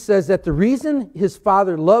Jesus says that the reason his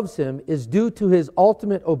Father loves him is due to his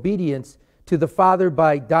ultimate obedience to the Father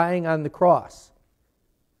by dying on the cross.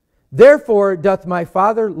 "Therefore doth my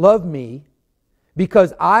Father love me,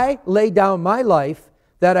 because I lay down my life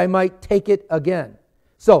that I might take it again."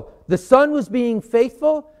 So the Son was being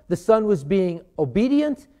faithful, the Son was being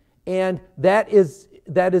obedient, and that is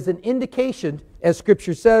an indication, as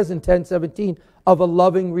Scripture says in 10:17, of a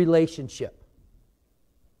loving relationship.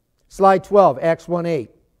 Slide 12, Acts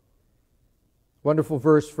 1:8. Wonderful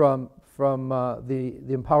verse from the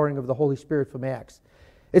empowering of the Holy Spirit from Acts.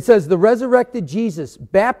 It says, "The resurrected Jesus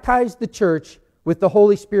baptized the church with the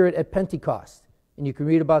Holy Spirit at Pentecost." And you can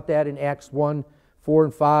read about that in Acts 1, 4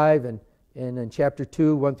 and 5, and in chapter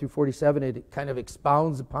 2, 1 through 47, it kind of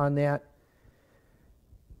expounds upon that.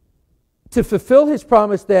 "To fulfill his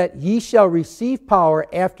promise that ye shall receive power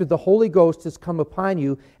after the Holy Ghost is come upon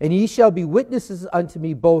you, and ye shall be witnesses unto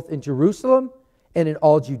me both in Jerusalem and in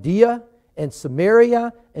all Judea and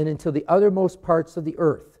Samaria and until the uttermost parts of the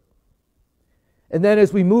earth." And then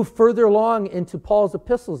as we move further along into Paul's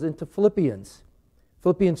epistles, into Philippians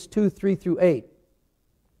 2, 3 through 8,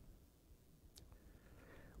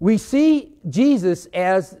 we see Jesus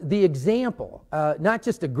as the example, not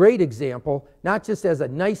just a great example, not just as a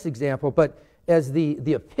nice example, but as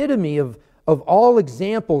the epitome of all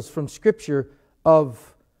examples from Scripture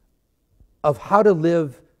of how to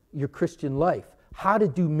live your Christian life, how to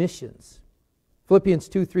do missions. Philippians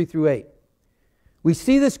 2, 3 through 8. We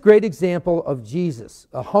see this great example of Jesus,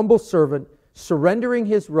 a humble servant, surrendering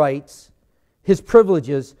his rights, his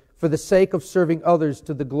privileges, for the sake of serving others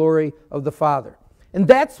to the glory of the Father. And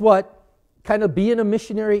that's what kind of being a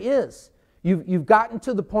missionary is. You've gotten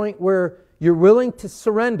to the point where you're willing to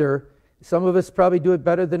surrender. Some of us probably do it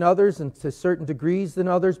better than others and to certain degrees than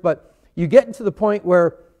others, but you get into the point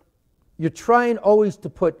where you're trying always to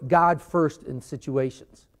put God first in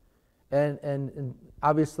situations. And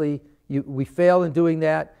obviously, we fail in doing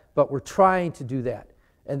that, but we're trying to do that.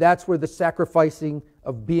 And that's where the sacrificing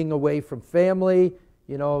of being away from family,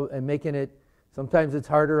 and making it, sometimes it's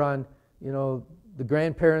harder on, the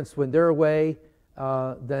grandparents when they're away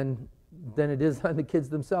than it is on the kids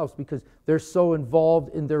themselves, because they're so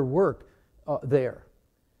involved in their work there.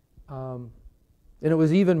 And it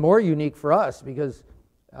was even more unique for us because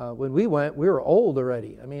when we went, we were old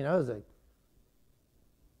already. I mean, I was trying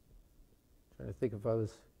to think if I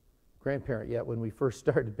was grandparent yet when we first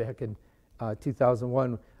started back in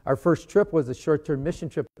 2001. Our first trip was a short-term mission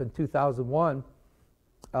trip in 2001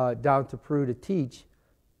 down to Peru to teach,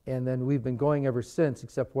 and then we've been going ever since,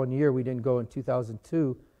 except one year we didn't go in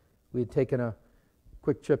 2002. We had taken a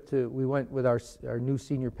quick trip we went with our new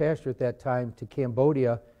senior pastor at that time to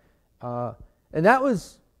Cambodia, and that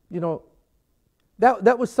was,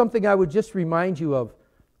 that was something I would just remind you of.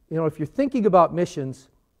 If you're thinking about missions,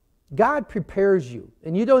 God prepares you,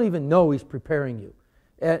 and you don't even know He's preparing you.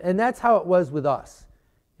 And that's how it was with us.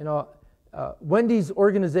 Wendy's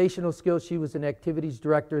organizational skills, she was an activities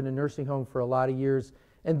director in a nursing home for a lot of years,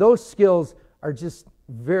 and those skills are just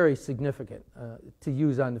very significant to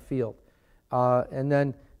use on the field. And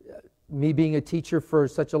then me being a teacher for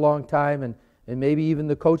such a long time, and maybe even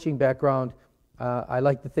the coaching background, I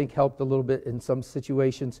like to think helped a little bit in some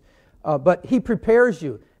situations. But He prepares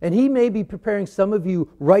you, and He may be preparing some of you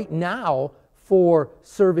right now for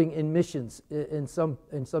serving in missions in some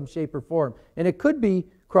shape or form. And it could be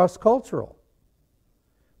cross-cultural.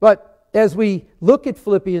 But as we look at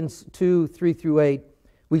Philippians 2, 3 through 8,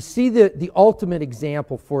 we see the ultimate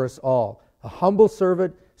example for us all. A humble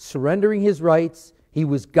servant surrendering his rights. He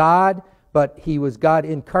was God, but He was God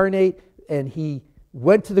incarnate, and He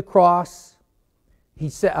went to the cross. He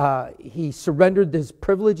surrendered His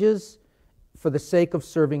privileges for the sake of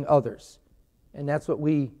serving others. And that's what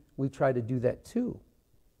we try to do that too.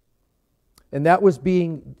 And that was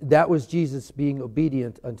Jesus being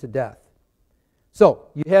obedient unto death. So,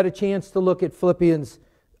 you had a chance to look at Philippians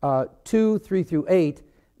 2, 3 through 8.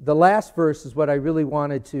 The last verse is what I really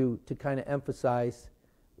wanted to kind of emphasize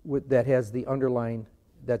that has the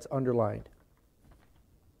that's underlined.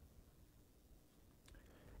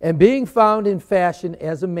 And being found in fashion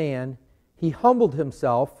as a man, He humbled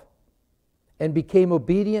Himself and became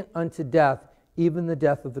obedient unto death, even the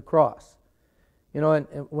death of the cross. And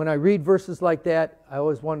when I read verses like that, I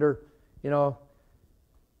always wonder, and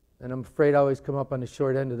I'm afraid I always come up on the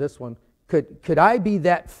short end of this one, could I be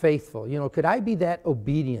that faithful? Could I be that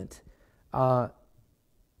obedient to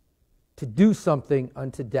do something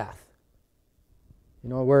unto death?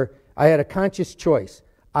 Where I had a conscious choice.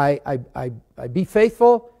 I be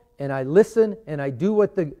faithful, and I listen, and I do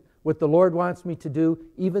what the Lord wants me to do,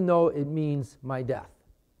 even though it means my death.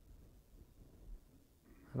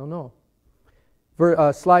 I don't know.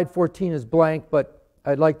 Slide 14 is blank, but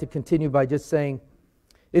I'd like to continue by just saying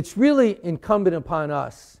it's really incumbent upon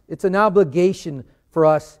us. It's an obligation for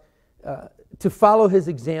us to follow His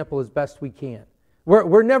example as best we can.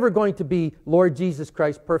 We're never going to be Lord Jesus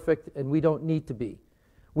Christ perfect, and we don't need to be.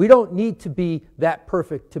 We don't need to be that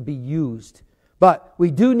perfect to be used. But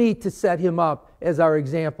we do need to set Him up as our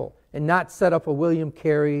example and not set up a William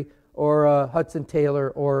Carey or a Hudson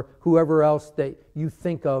Taylor or whoever else that you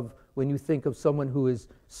think of when you think of someone who is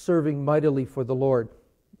serving mightily for the Lord.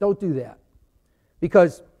 Don't do that.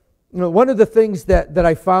 Because one of the things that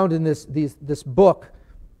I found in this book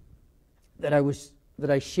that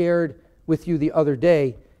I shared with you the other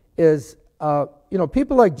day is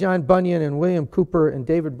people like John Bunyan and William Cooper and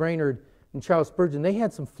David Brainerd and Charles Spurgeon, they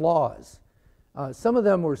had some flaws. Some of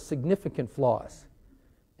them were significant flaws.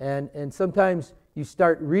 And sometimes you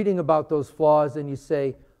start reading about those flaws and you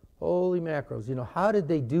say, holy mackerels, how did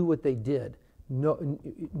they do what they did,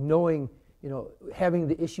 knowing, having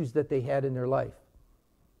the issues that they had in their life?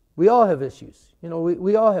 We all have issues.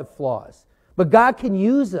 We all have flaws. But God can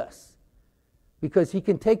use us because He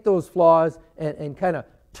can take those flaws and kind of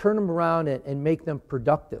turn them around and make them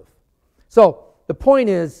productive. So the point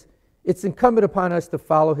is, it's incumbent upon us to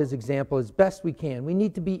follow His example as best we can. We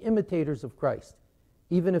need to be imitators of Christ,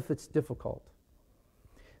 even if it's difficult.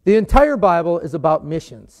 The entire Bible is about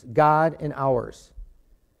missions, God and ours.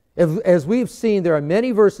 As we've seen, there are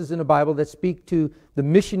many verses in the Bible that speak to the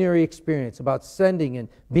missionary experience, about sending and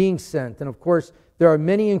being sent. And of course, there are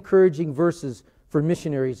many encouraging verses for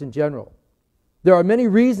missionaries in general. There are many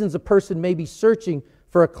reasons a person may be searching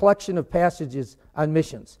for a collection of passages on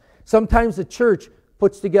missions. Sometimes the church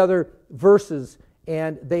puts together verses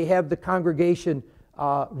and they have the congregation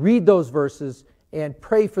read those verses and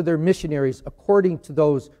pray for their missionaries according to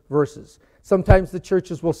those verses. Sometimes the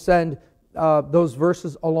churches will send those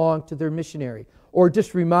verses along to their missionary, or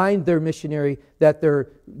just remind their missionary that they're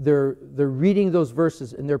reading those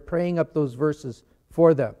verses and they're praying up those verses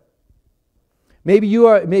for them. Maybe you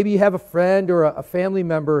have a friend or a family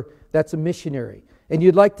member that's a missionary, and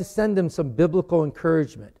you'd like to send them some biblical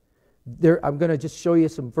encouragement. I'm going to just show you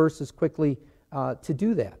some verses quickly to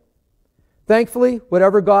do that. Thankfully,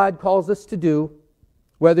 whatever God calls us to do,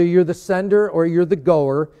 whether you're the sender or you're the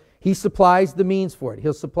goer, He supplies the means for it.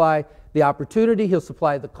 He'll supply the opportunity, He'll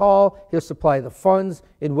supply the call, He'll supply the funds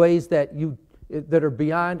in ways that are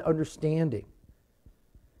beyond understanding.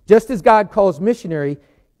 Just as God calls missionaries,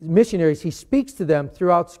 He speaks to them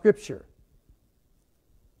throughout Scripture.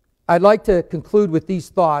 I'd like to conclude with these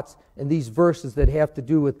thoughts and these verses that have to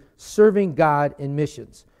do with serving God in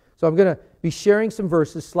missions. So I'm going to be sharing some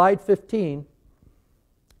verses. Slide 15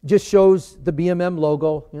 just shows the BMM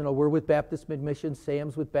logo. You know, we're with Baptist Mid-Missions,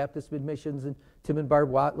 Sam's with Baptist Mid-Missions, and Tim and Barb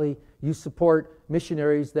Watley. You support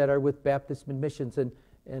missionaries that are with Baptist Mid-Missions, and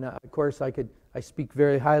of course I speak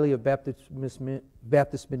very highly of Baptist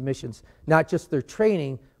Mid-Missions, not just their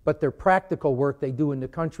training, but their practical work they do in the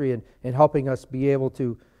country and helping us be able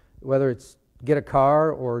to, whether it's get a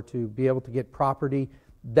car or to be able to get property.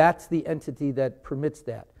 That's the entity that permits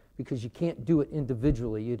that, because you can't do it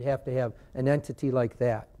individually. You'd have to have an entity like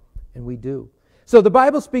that, and we do. So the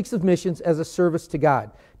Bible speaks of missions as a service to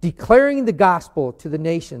God. Declaring the gospel to the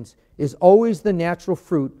nations is always the natural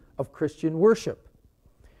fruit of Christian worship.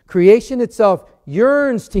 Creation itself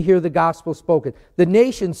yearns to hear the gospel spoken. The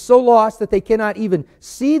nations so lost that they cannot even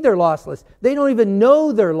see their lostness. They don't even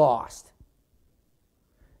know they're lost.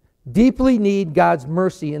 Deeply need God's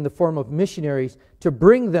mercy in the form of missionaries to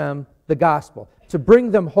bring them the gospel, to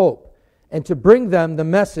bring them hope, and to bring them the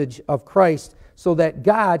message of Christ so that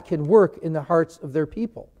God can work in the hearts of their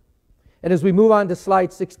people. And as we move on to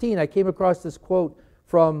slide 16, I came across this quote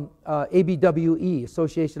from ABWE,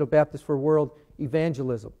 Association of Baptists for World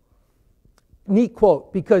Evangelism. Neat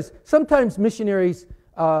quote, because sometimes missionaries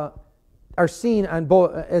are seen on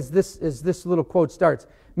both, as this little quote starts.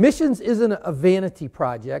 Missions isn't a vanity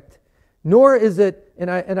project, nor is it, and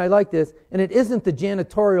I like this, and it isn't the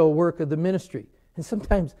janitorial work of the ministry. And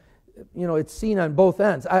sometimes, it's seen on both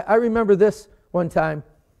ends. I remember this one time,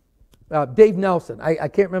 Dave Nelson, I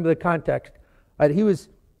can't remember the context. I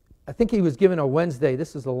think he was given a Wednesday,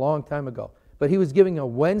 this is a long time ago, but he was giving a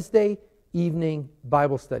Wednesday evening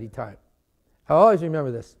Bible study time. I always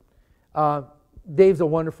remember this. Dave's a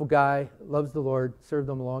wonderful guy, loves the Lord, served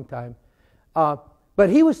him a long time. But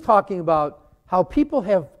he was talking about how people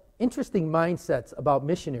have interesting mindsets about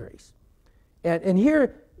missionaries. And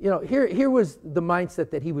here was the mindset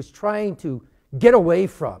that he was trying to get away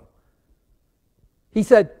from. He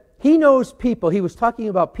said he knows people, he was talking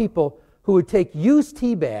about people who would take used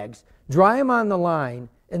tea bags, dry them on the line,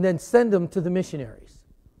 and then send them to the missionaries.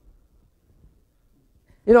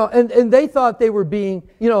 And they thought they were being,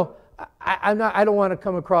 I don't want to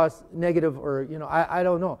come across negative or, I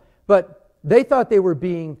don't know. But they thought they were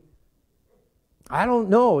being, I don't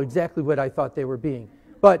know exactly what I thought they were being.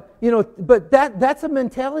 But, that's a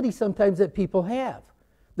mentality sometimes that people have.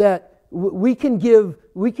 That we can give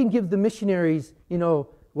the missionaries,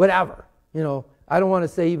 whatever. I don't want to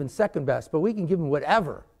say even second best, but we can give them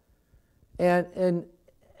whatever. And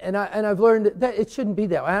I've learned that it shouldn't be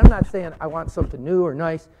that way. I'm not saying I want something new or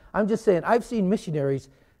nice. I'm just saying I've seen missionaries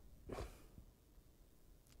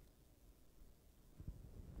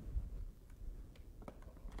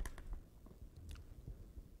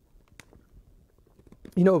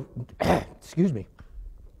excuse me,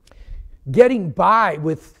 getting by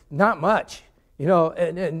with not much,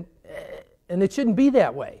 and it shouldn't be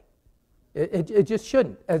that way. It just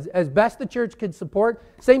shouldn't. As best the church can support,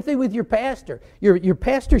 same thing with your pastor. Your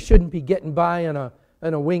pastor shouldn't be getting by on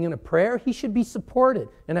a wing and a prayer. He should be supported,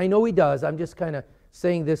 and I know he does. I'm just kind of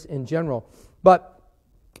saying this in general, but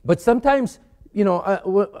sometimes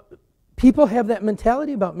people have that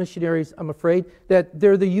mentality about missionaries. I'm afraid that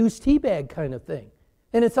they're the used tea bag kind of thing.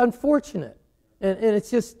 And it's unfortunate. And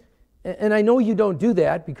it's just, and I know you don't do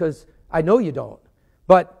that because I know you don't.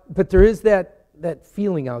 But there is that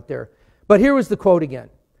feeling out there. But here was the quote again.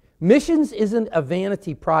 Missions isn't a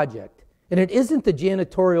vanity project, and it isn't the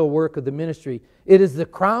janitorial work of the ministry. It is the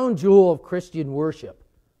crown jewel of Christian worship.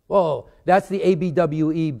 Whoa, that's the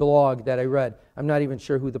ABWE blog that I read. I'm not even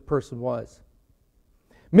sure who the person was.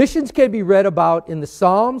 Missions can be read about in the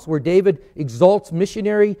Psalms, where David exalts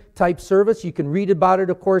missionary-type service. You can read about it,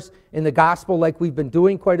 of course, in the gospel like we've been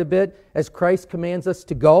doing quite a bit, as Christ commands us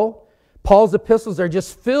to go. Paul's epistles are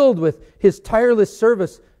just filled with his tireless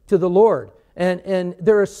service to the Lord. And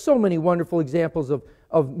there are so many wonderful examples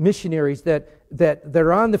of missionaries that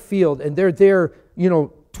are on the field, and they're there,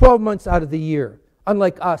 12 months out of the year.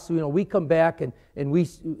 Unlike us, we come back and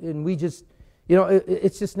we just,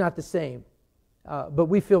 it's just not the same. But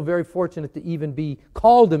we feel very fortunate to even be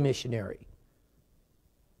called a missionary.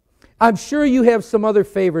 I'm sure you have some other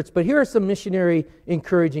favorites, but here are some missionary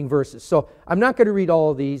encouraging verses. So I'm not going to read all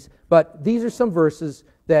of these, but these are some verses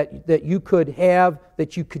that you could have,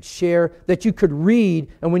 that you could share, that you could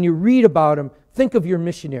read, and when you read about them, think of your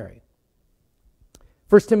missionary.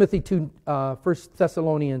 1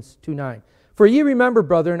 Thessalonians 2:9. For ye remember,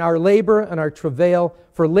 brethren, our labor and our travail,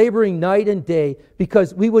 for laboring night and day,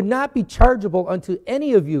 because we would not be chargeable unto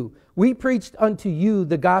any of you. We preached unto you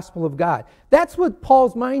the gospel of God. That's what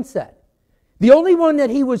Paul's mindset. The only one that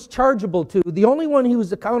he was chargeable to, the only one he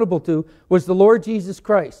was accountable to, was the Lord Jesus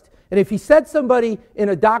Christ. And if he said somebody in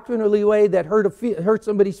a doctrinally way that hurt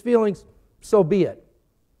somebody's feelings, so be it.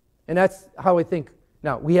 And that's how I think.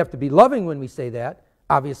 Now, we have to be loving when we say that,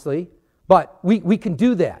 obviously, but we can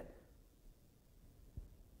do that.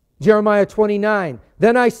 Jeremiah 29,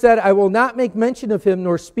 then I said, I will not make mention of him,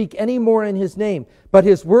 nor speak any more in his name. But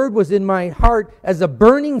his word was in my heart as a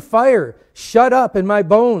burning fire, shut up in my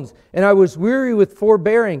bones. And I was weary with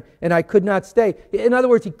forbearing, and I could not stay. In other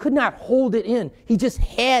words, he could not hold it in. He just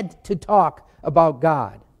had to talk about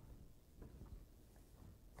God.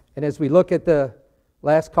 And as we look at the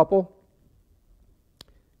last couple,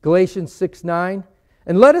 Galatians 6:9,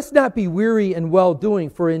 and let us not be weary in well-doing,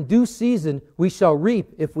 for in due season we shall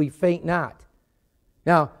reap if we faint not.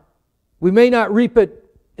 Now, we may not reap it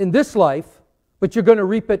in this life, but you're going to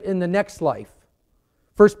reap it in the next life.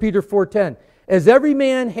 1 Peter 4:10, as every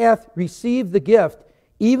man hath received the gift,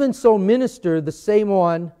 even so minister the same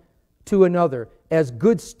one to another, as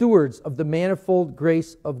good stewards of the manifold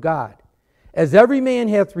grace of God. As every man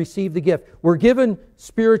hath received the gift. We're given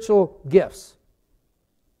spiritual gifts.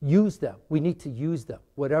 Use them. We need to use them,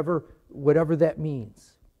 whatever that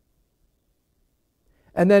means.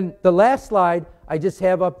 And then the last slide, I just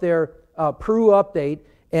have up there, Peru update,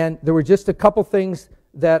 and there were just a couple things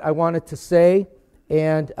that I wanted to say,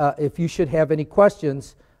 and if you should have any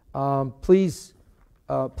questions, please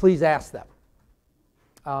ask them.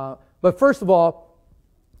 But first of all,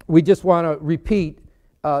 we just want to repeat,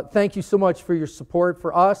 thank you so much for your support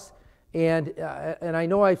for us. And I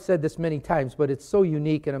know I've said this many times, but it's so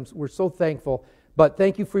unique, and we're so thankful. But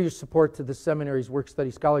thank you for your support to the seminary's Work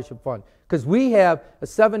Study Scholarship Fund, because we have a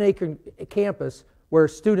 7-acre campus where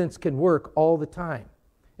students can work all the time,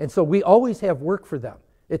 and so we always have work for them.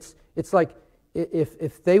 It's like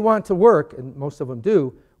if they want to work, and most of them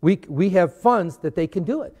do, we have funds that they can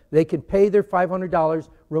do it. They can pay their $500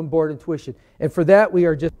 room, board, and tuition, and for that we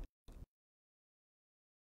are just.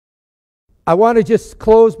 I want to just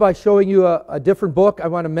close by showing you a different book. I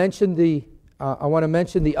want to mention the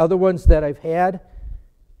other ones that I've had,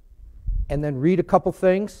 and then read a couple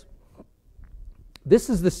things. This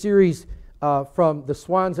is the series from The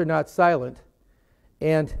Swans Are Not Silent,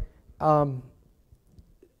 and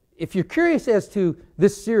if you're curious as to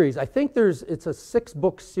this series, I think it's a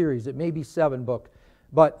 6-book series. It may be 7-book,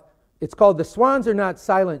 but it's called The Swans Are Not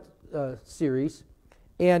Silent series,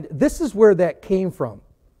 and this is where that came from.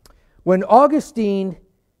 When Augustine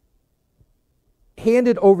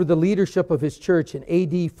handed over the leadership of his church in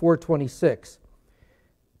AD 426,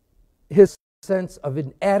 his sense of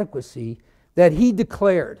inadequacy that he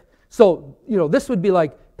declared. So, this would be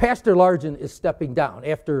like Pastor Largent is stepping down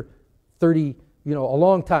after 30, a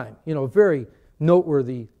long time, a very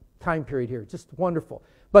noteworthy time period here. Just wonderful.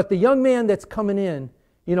 But the young man that's coming in,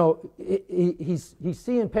 he's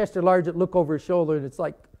seeing Pastor Largent look over his shoulder, and it's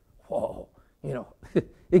like, whoa,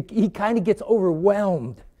 he kind of gets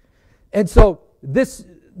overwhelmed. And so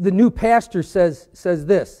the new pastor says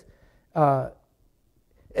this. And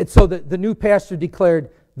so the new pastor declared,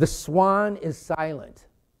 the swan is silent.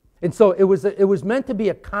 And so it was meant to be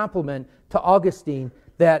a compliment to Augustine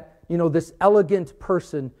that, this elegant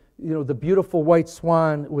person, the beautiful white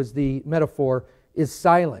swan was the metaphor, is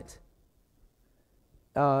silent.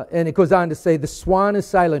 And it goes on to say, the swan is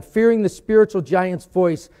silent, fearing the spiritual giant's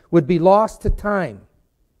voice would be lost to time.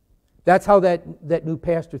 That's how that new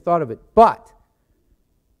pastor thought of it. But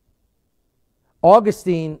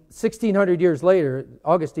Augustine, 1,600 years later,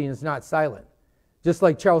 Augustine is not silent. Just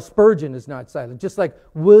like Charles Spurgeon is not silent. Just like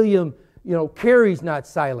William, Carey's not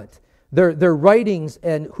silent. Their writings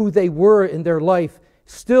and who they were in their life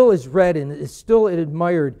still is read and is still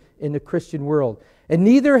admired in the Christian world. And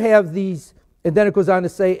neither have these, and then it goes on to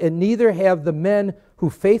say, and neither have the men who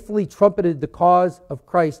faithfully trumpeted the cause of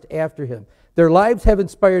Christ after him. Their lives have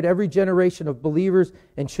inspired every generation of believers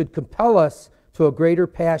and should compel us to a greater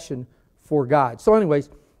passion for God. So anyways,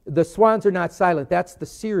 The Swans Are Not Silent. That's the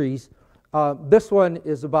series. This one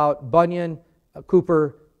is about Bunyan,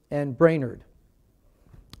 Cooper, and Brainerd.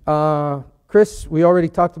 Chris, we already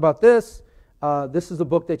talked about this. This is a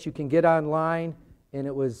book that you can get online, and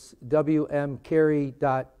it was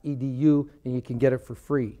wmcarey.edu, and you can get it for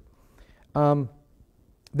free.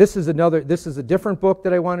 This is a different book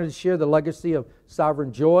that I wanted to share, The Legacy of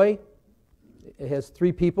Sovereign Joy. It has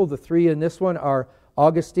three people. The three in this one are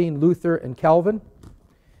Augustine, Luther, and Calvin.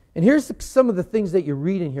 And here's some of the things that you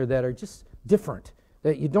read in here that are just different,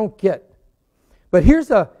 that you don't get. But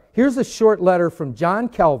here's a short letter from John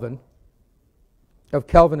Calvin, of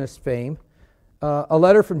Calvinist fame, a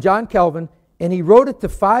letter from John Calvin, and he wrote it to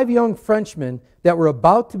 5 young Frenchmen that were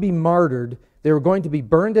about to be martyred. They were going to be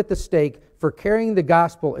burned at the stake for carrying the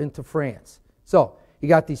gospel into France. So, you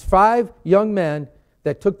got these 5 young men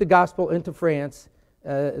that took the gospel into France.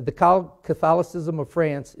 The Catholicism of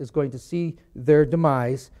France is going to see their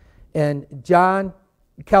demise. And John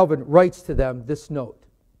Calvin writes to them this note.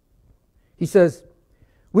 He says,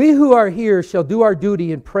 "We who are here shall do our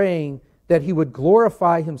duty in praying that he would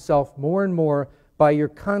glorify himself more and more by your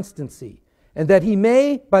constancy, and that he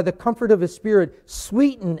may, by the comfort of his Spirit,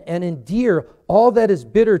 sweeten and endear all that is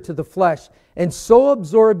bitter to the flesh, and so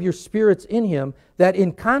absorb your spirits in him, that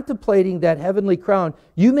in contemplating that heavenly crown,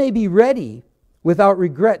 you may be ready without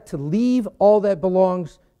regret to leave all that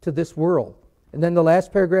belongs to this world." And then the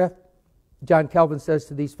last paragraph, John Calvin says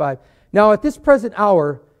to these 5, "Now at this present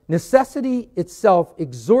hour, necessity itself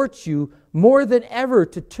exhorts you more than ever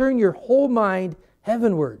to turn your whole mind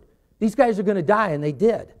heavenward." These guys are going to die, and they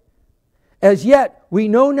did. "As yet, we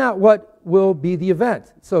know not what will be the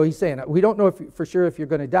event." So he's saying, we don't know for sure if you're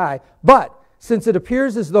going to die, but since it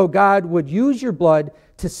appears as though God would use your blood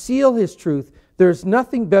to seal his truth, there's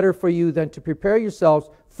nothing better for you than to prepare yourselves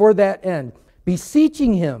for that end,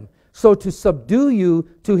 beseeching him so to subdue you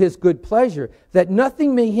to his good pleasure, that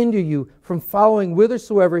nothing may hinder you from following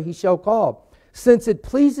whithersoever he shall call, since it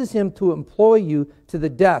pleases him to employ you to the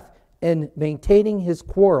death in maintaining his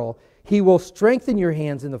quarrel. He will strengthen your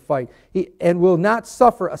hands in the fight, and will not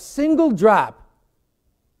suffer a single drop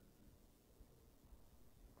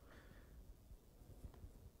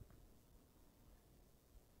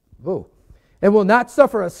and will not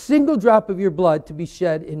suffer a single drop of your blood to be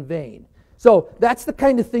shed in vain. So that's the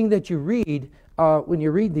kind of thing that you read when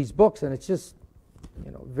you read these books, and it's just,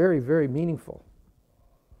 very, very meaningful.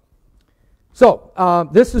 So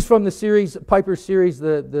this is from the series, Piper's series,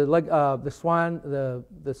 the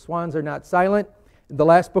Swans Are Not Silent. The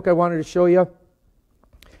last book I wanted to show you.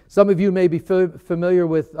 Some of you may be familiar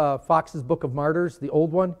with Fox's Book of Martyrs, the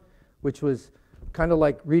old one, which was kind of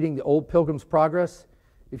like reading the old Pilgrim's Progress.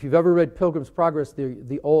 If you've ever read Pilgrim's Progress,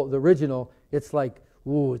 the original, it's like,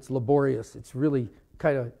 ooh, it's laborious. It's really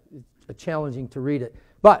kind of challenging to read it.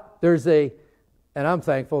 But and I'm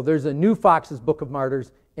thankful, there's a new Fox's Book of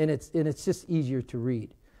Martyrs, and it's just easier to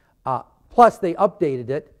read. Plus, they updated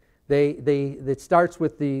it. It starts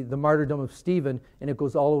with the martyrdom of Stephen, and it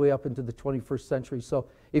goes all the way up into the 21st century. So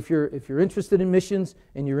if you're interested in missions,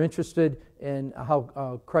 and you're interested in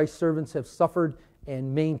how Christ's servants have suffered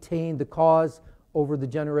and maintained the cause over the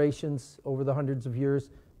generations, over the hundreds of years,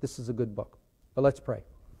 this is a good book. But let's pray.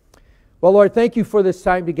 Well, Lord, thank you for this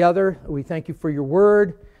time together. We thank you for your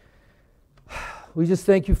word. We just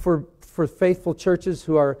thank you for faithful churches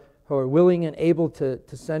who are willing and able to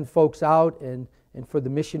send folks out, and for the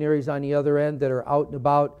missionaries on the other end that are out and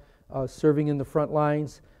about serving in the front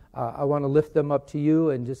lines. I want to lift them up to you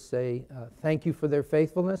and just say thank you for their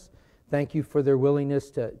faithfulness. Thank you for their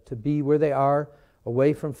willingness to be where they are,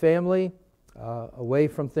 away from family, away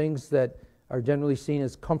from things that are generally seen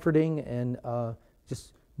as comforting and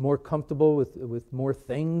just more comfortable with more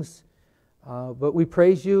things. But we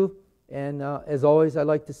praise you, and as always, I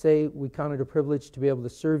like to say we count it a privilege to be able to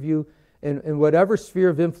serve you in whatever sphere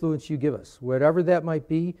of influence you give us, whatever that might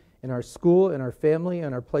be, in our school, in our family,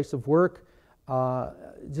 in our place of work,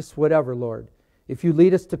 just whatever, Lord. If you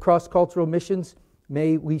lead us to cross-cultural missions,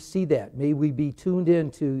 may we see that. May we be tuned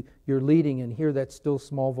in to your leading and hear that still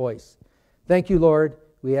small voice. Thank you, Lord.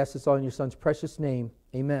 We ask this all in your Son's precious name.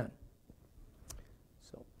 Amen.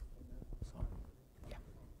 Yeah.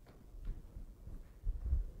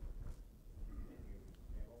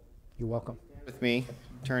 You're welcome. With me,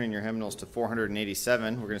 turn in your hymnals to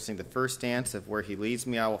 487. We're going to sing the first stanza of Where He Leads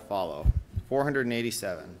Me, I Will Follow.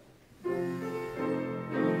 487.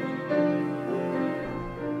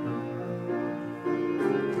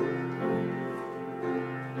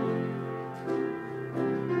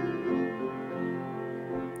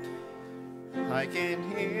 I can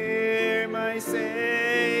hear my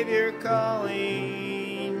Savior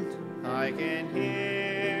calling. I can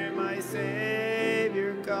hear my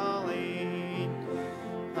Savior calling.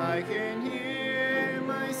 I can hear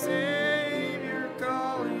my Savior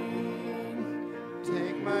calling.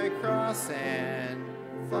 Take my cross and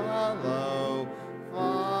follow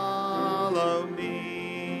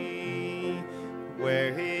me.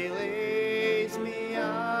 Where he leads me,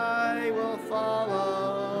 I will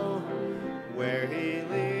follow. Where he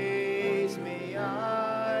leads me,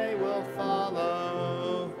 I will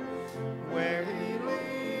follow. Where he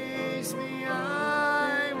leads me,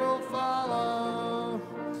 I will follow.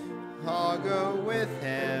 I'll go with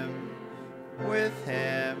him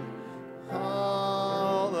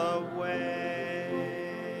all the way.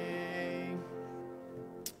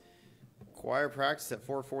 Choir practice at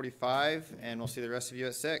 4:45, and we'll see the rest of you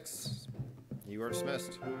at 6. You are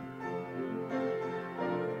dismissed.